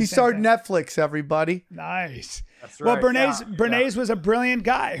 might be in the he same started thing. Netflix, everybody. Nice. That's Well, right. Bernays was a brilliant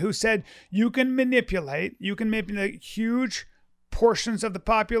guy who said you can manipulate huge portions of the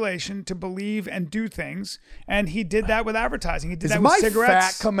population to believe and do things, and he did that with advertising. He did Is that my with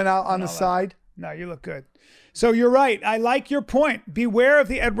cigarettes. fat coming out on the side? No, you look good. So you're right. I like your point. Beware of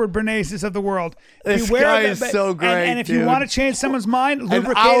the Edward Bernayses of the world. This Beware guy of is so great, And if you dude. want to change someone's mind, An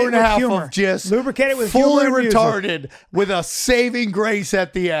lubricate hour it and a with half humor. of just Lubricate it with fully humor and music. retarded with a saving grace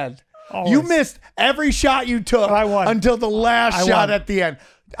at the end. Always. You missed every shot you took I won. until the last I shot won. at the end.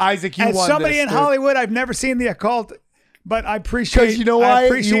 Isaac, you As won somebody this, in dude. Hollywood, I've never seen The Occult, but I appreciate. Because you know I why?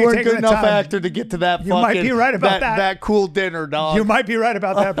 appreciate You weren't taking good the enough time. actor to get to that You might be right about that. that cool dinner, dog. You might be right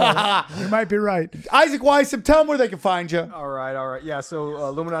about that, brother. You might be right. Isaac Weissman, tell them where they can find you. All right. Yeah, so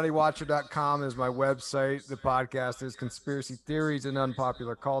IlluminatiWatcher.com is my website. The podcast is Conspiracy Theories and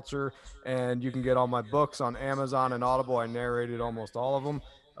Unpopular Culture, and you can get all my books on Amazon and Audible. I narrated almost all of them.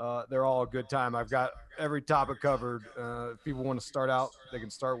 They're all a good time. I've got every topic covered. If people want to start out, they can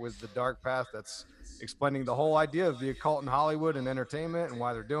start with The Dark Path. That's explaining the whole idea of the occult in Hollywood and entertainment and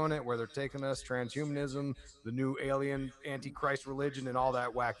why they're doing it, where they're taking us, transhumanism, the new alien antichrist religion, and all that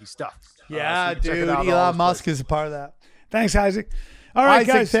wacky stuff. Yeah, so you can check it dude. out all Elon those Musk places. is a part of that. Thanks, Isaac. All right,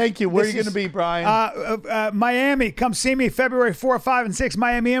 Isaac, guys. thank you. Where are This you going to is, be, Brian? Miami. Come see me February 4, 5, and 6,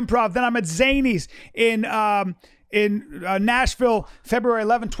 Miami Improv. Then I'm at Zany's in Nashville, February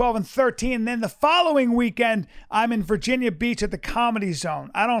 11, 12, and 13. And then the following weekend, I'm in Virginia Beach at the Comedy Zone.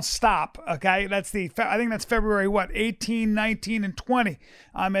 I don't stop, okay? I think that's February, 18, 19, and 20.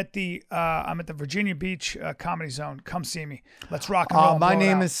 I'm at the Virginia Beach Comedy Zone. Come see me. Let's rock and roll. My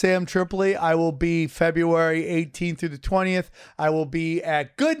name is Sam Tripoli. I will be February 18th through the 20th. I will be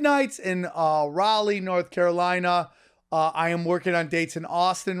at Good Nights in Raleigh, North Carolina. I am working on dates in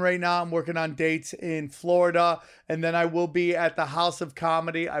Austin right now. I'm working on dates in Florida. And then I will be at the House of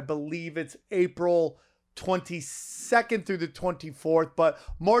Comedy. I believe it's April 22nd through the 24th. But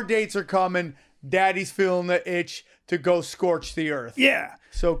more dates are coming. Daddy's feeling the itch to go scorch the earth. Yeah.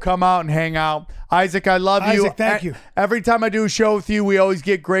 So come out and hang out. Isaac, I love you. Isaac, thank you. Every time I do a show with you, we always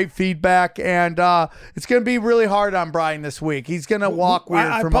get great feedback. And it's going to be really hard on Brian this week. He's going to walk weird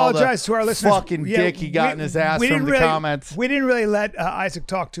I from all apologize the to our listeners. fucking dick he got in his ass we from didn't the really, comments. We didn't really let Isaac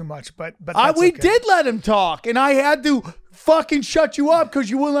talk too much, but that's We okay. did let him talk, and I had to fucking shut you up because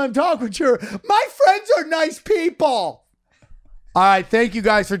you wouldn't let him talk. But my friends are nice people. All right, thank you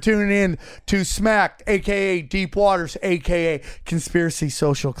guys for tuning in to Smacked, a.k.a. Deep Waters, a.k.a. Conspiracy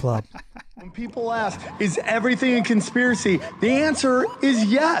Social Club. When people ask, is everything a conspiracy? The answer is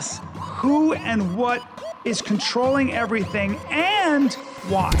yes. Who and what is controlling everything and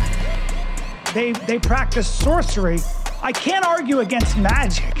why? They practice sorcery. I can't argue against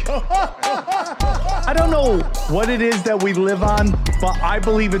magic. I don't know what it is that we live on, but I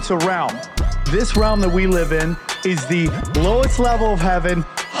believe it's a realm. This realm that we live in is the lowest level of heaven,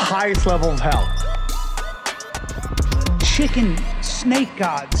 highest level of hell. Chicken snake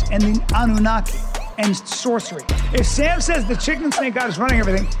gods and the Anunnaki and sorcery. If Sam says the chicken and snake god is running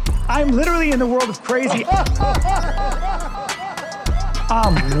everything, I'm literally in the world of crazy.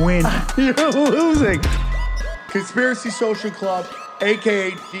 I'm winning. You're losing. Conspiracy Social Club,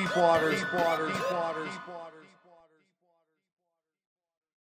 aka Deep Waters.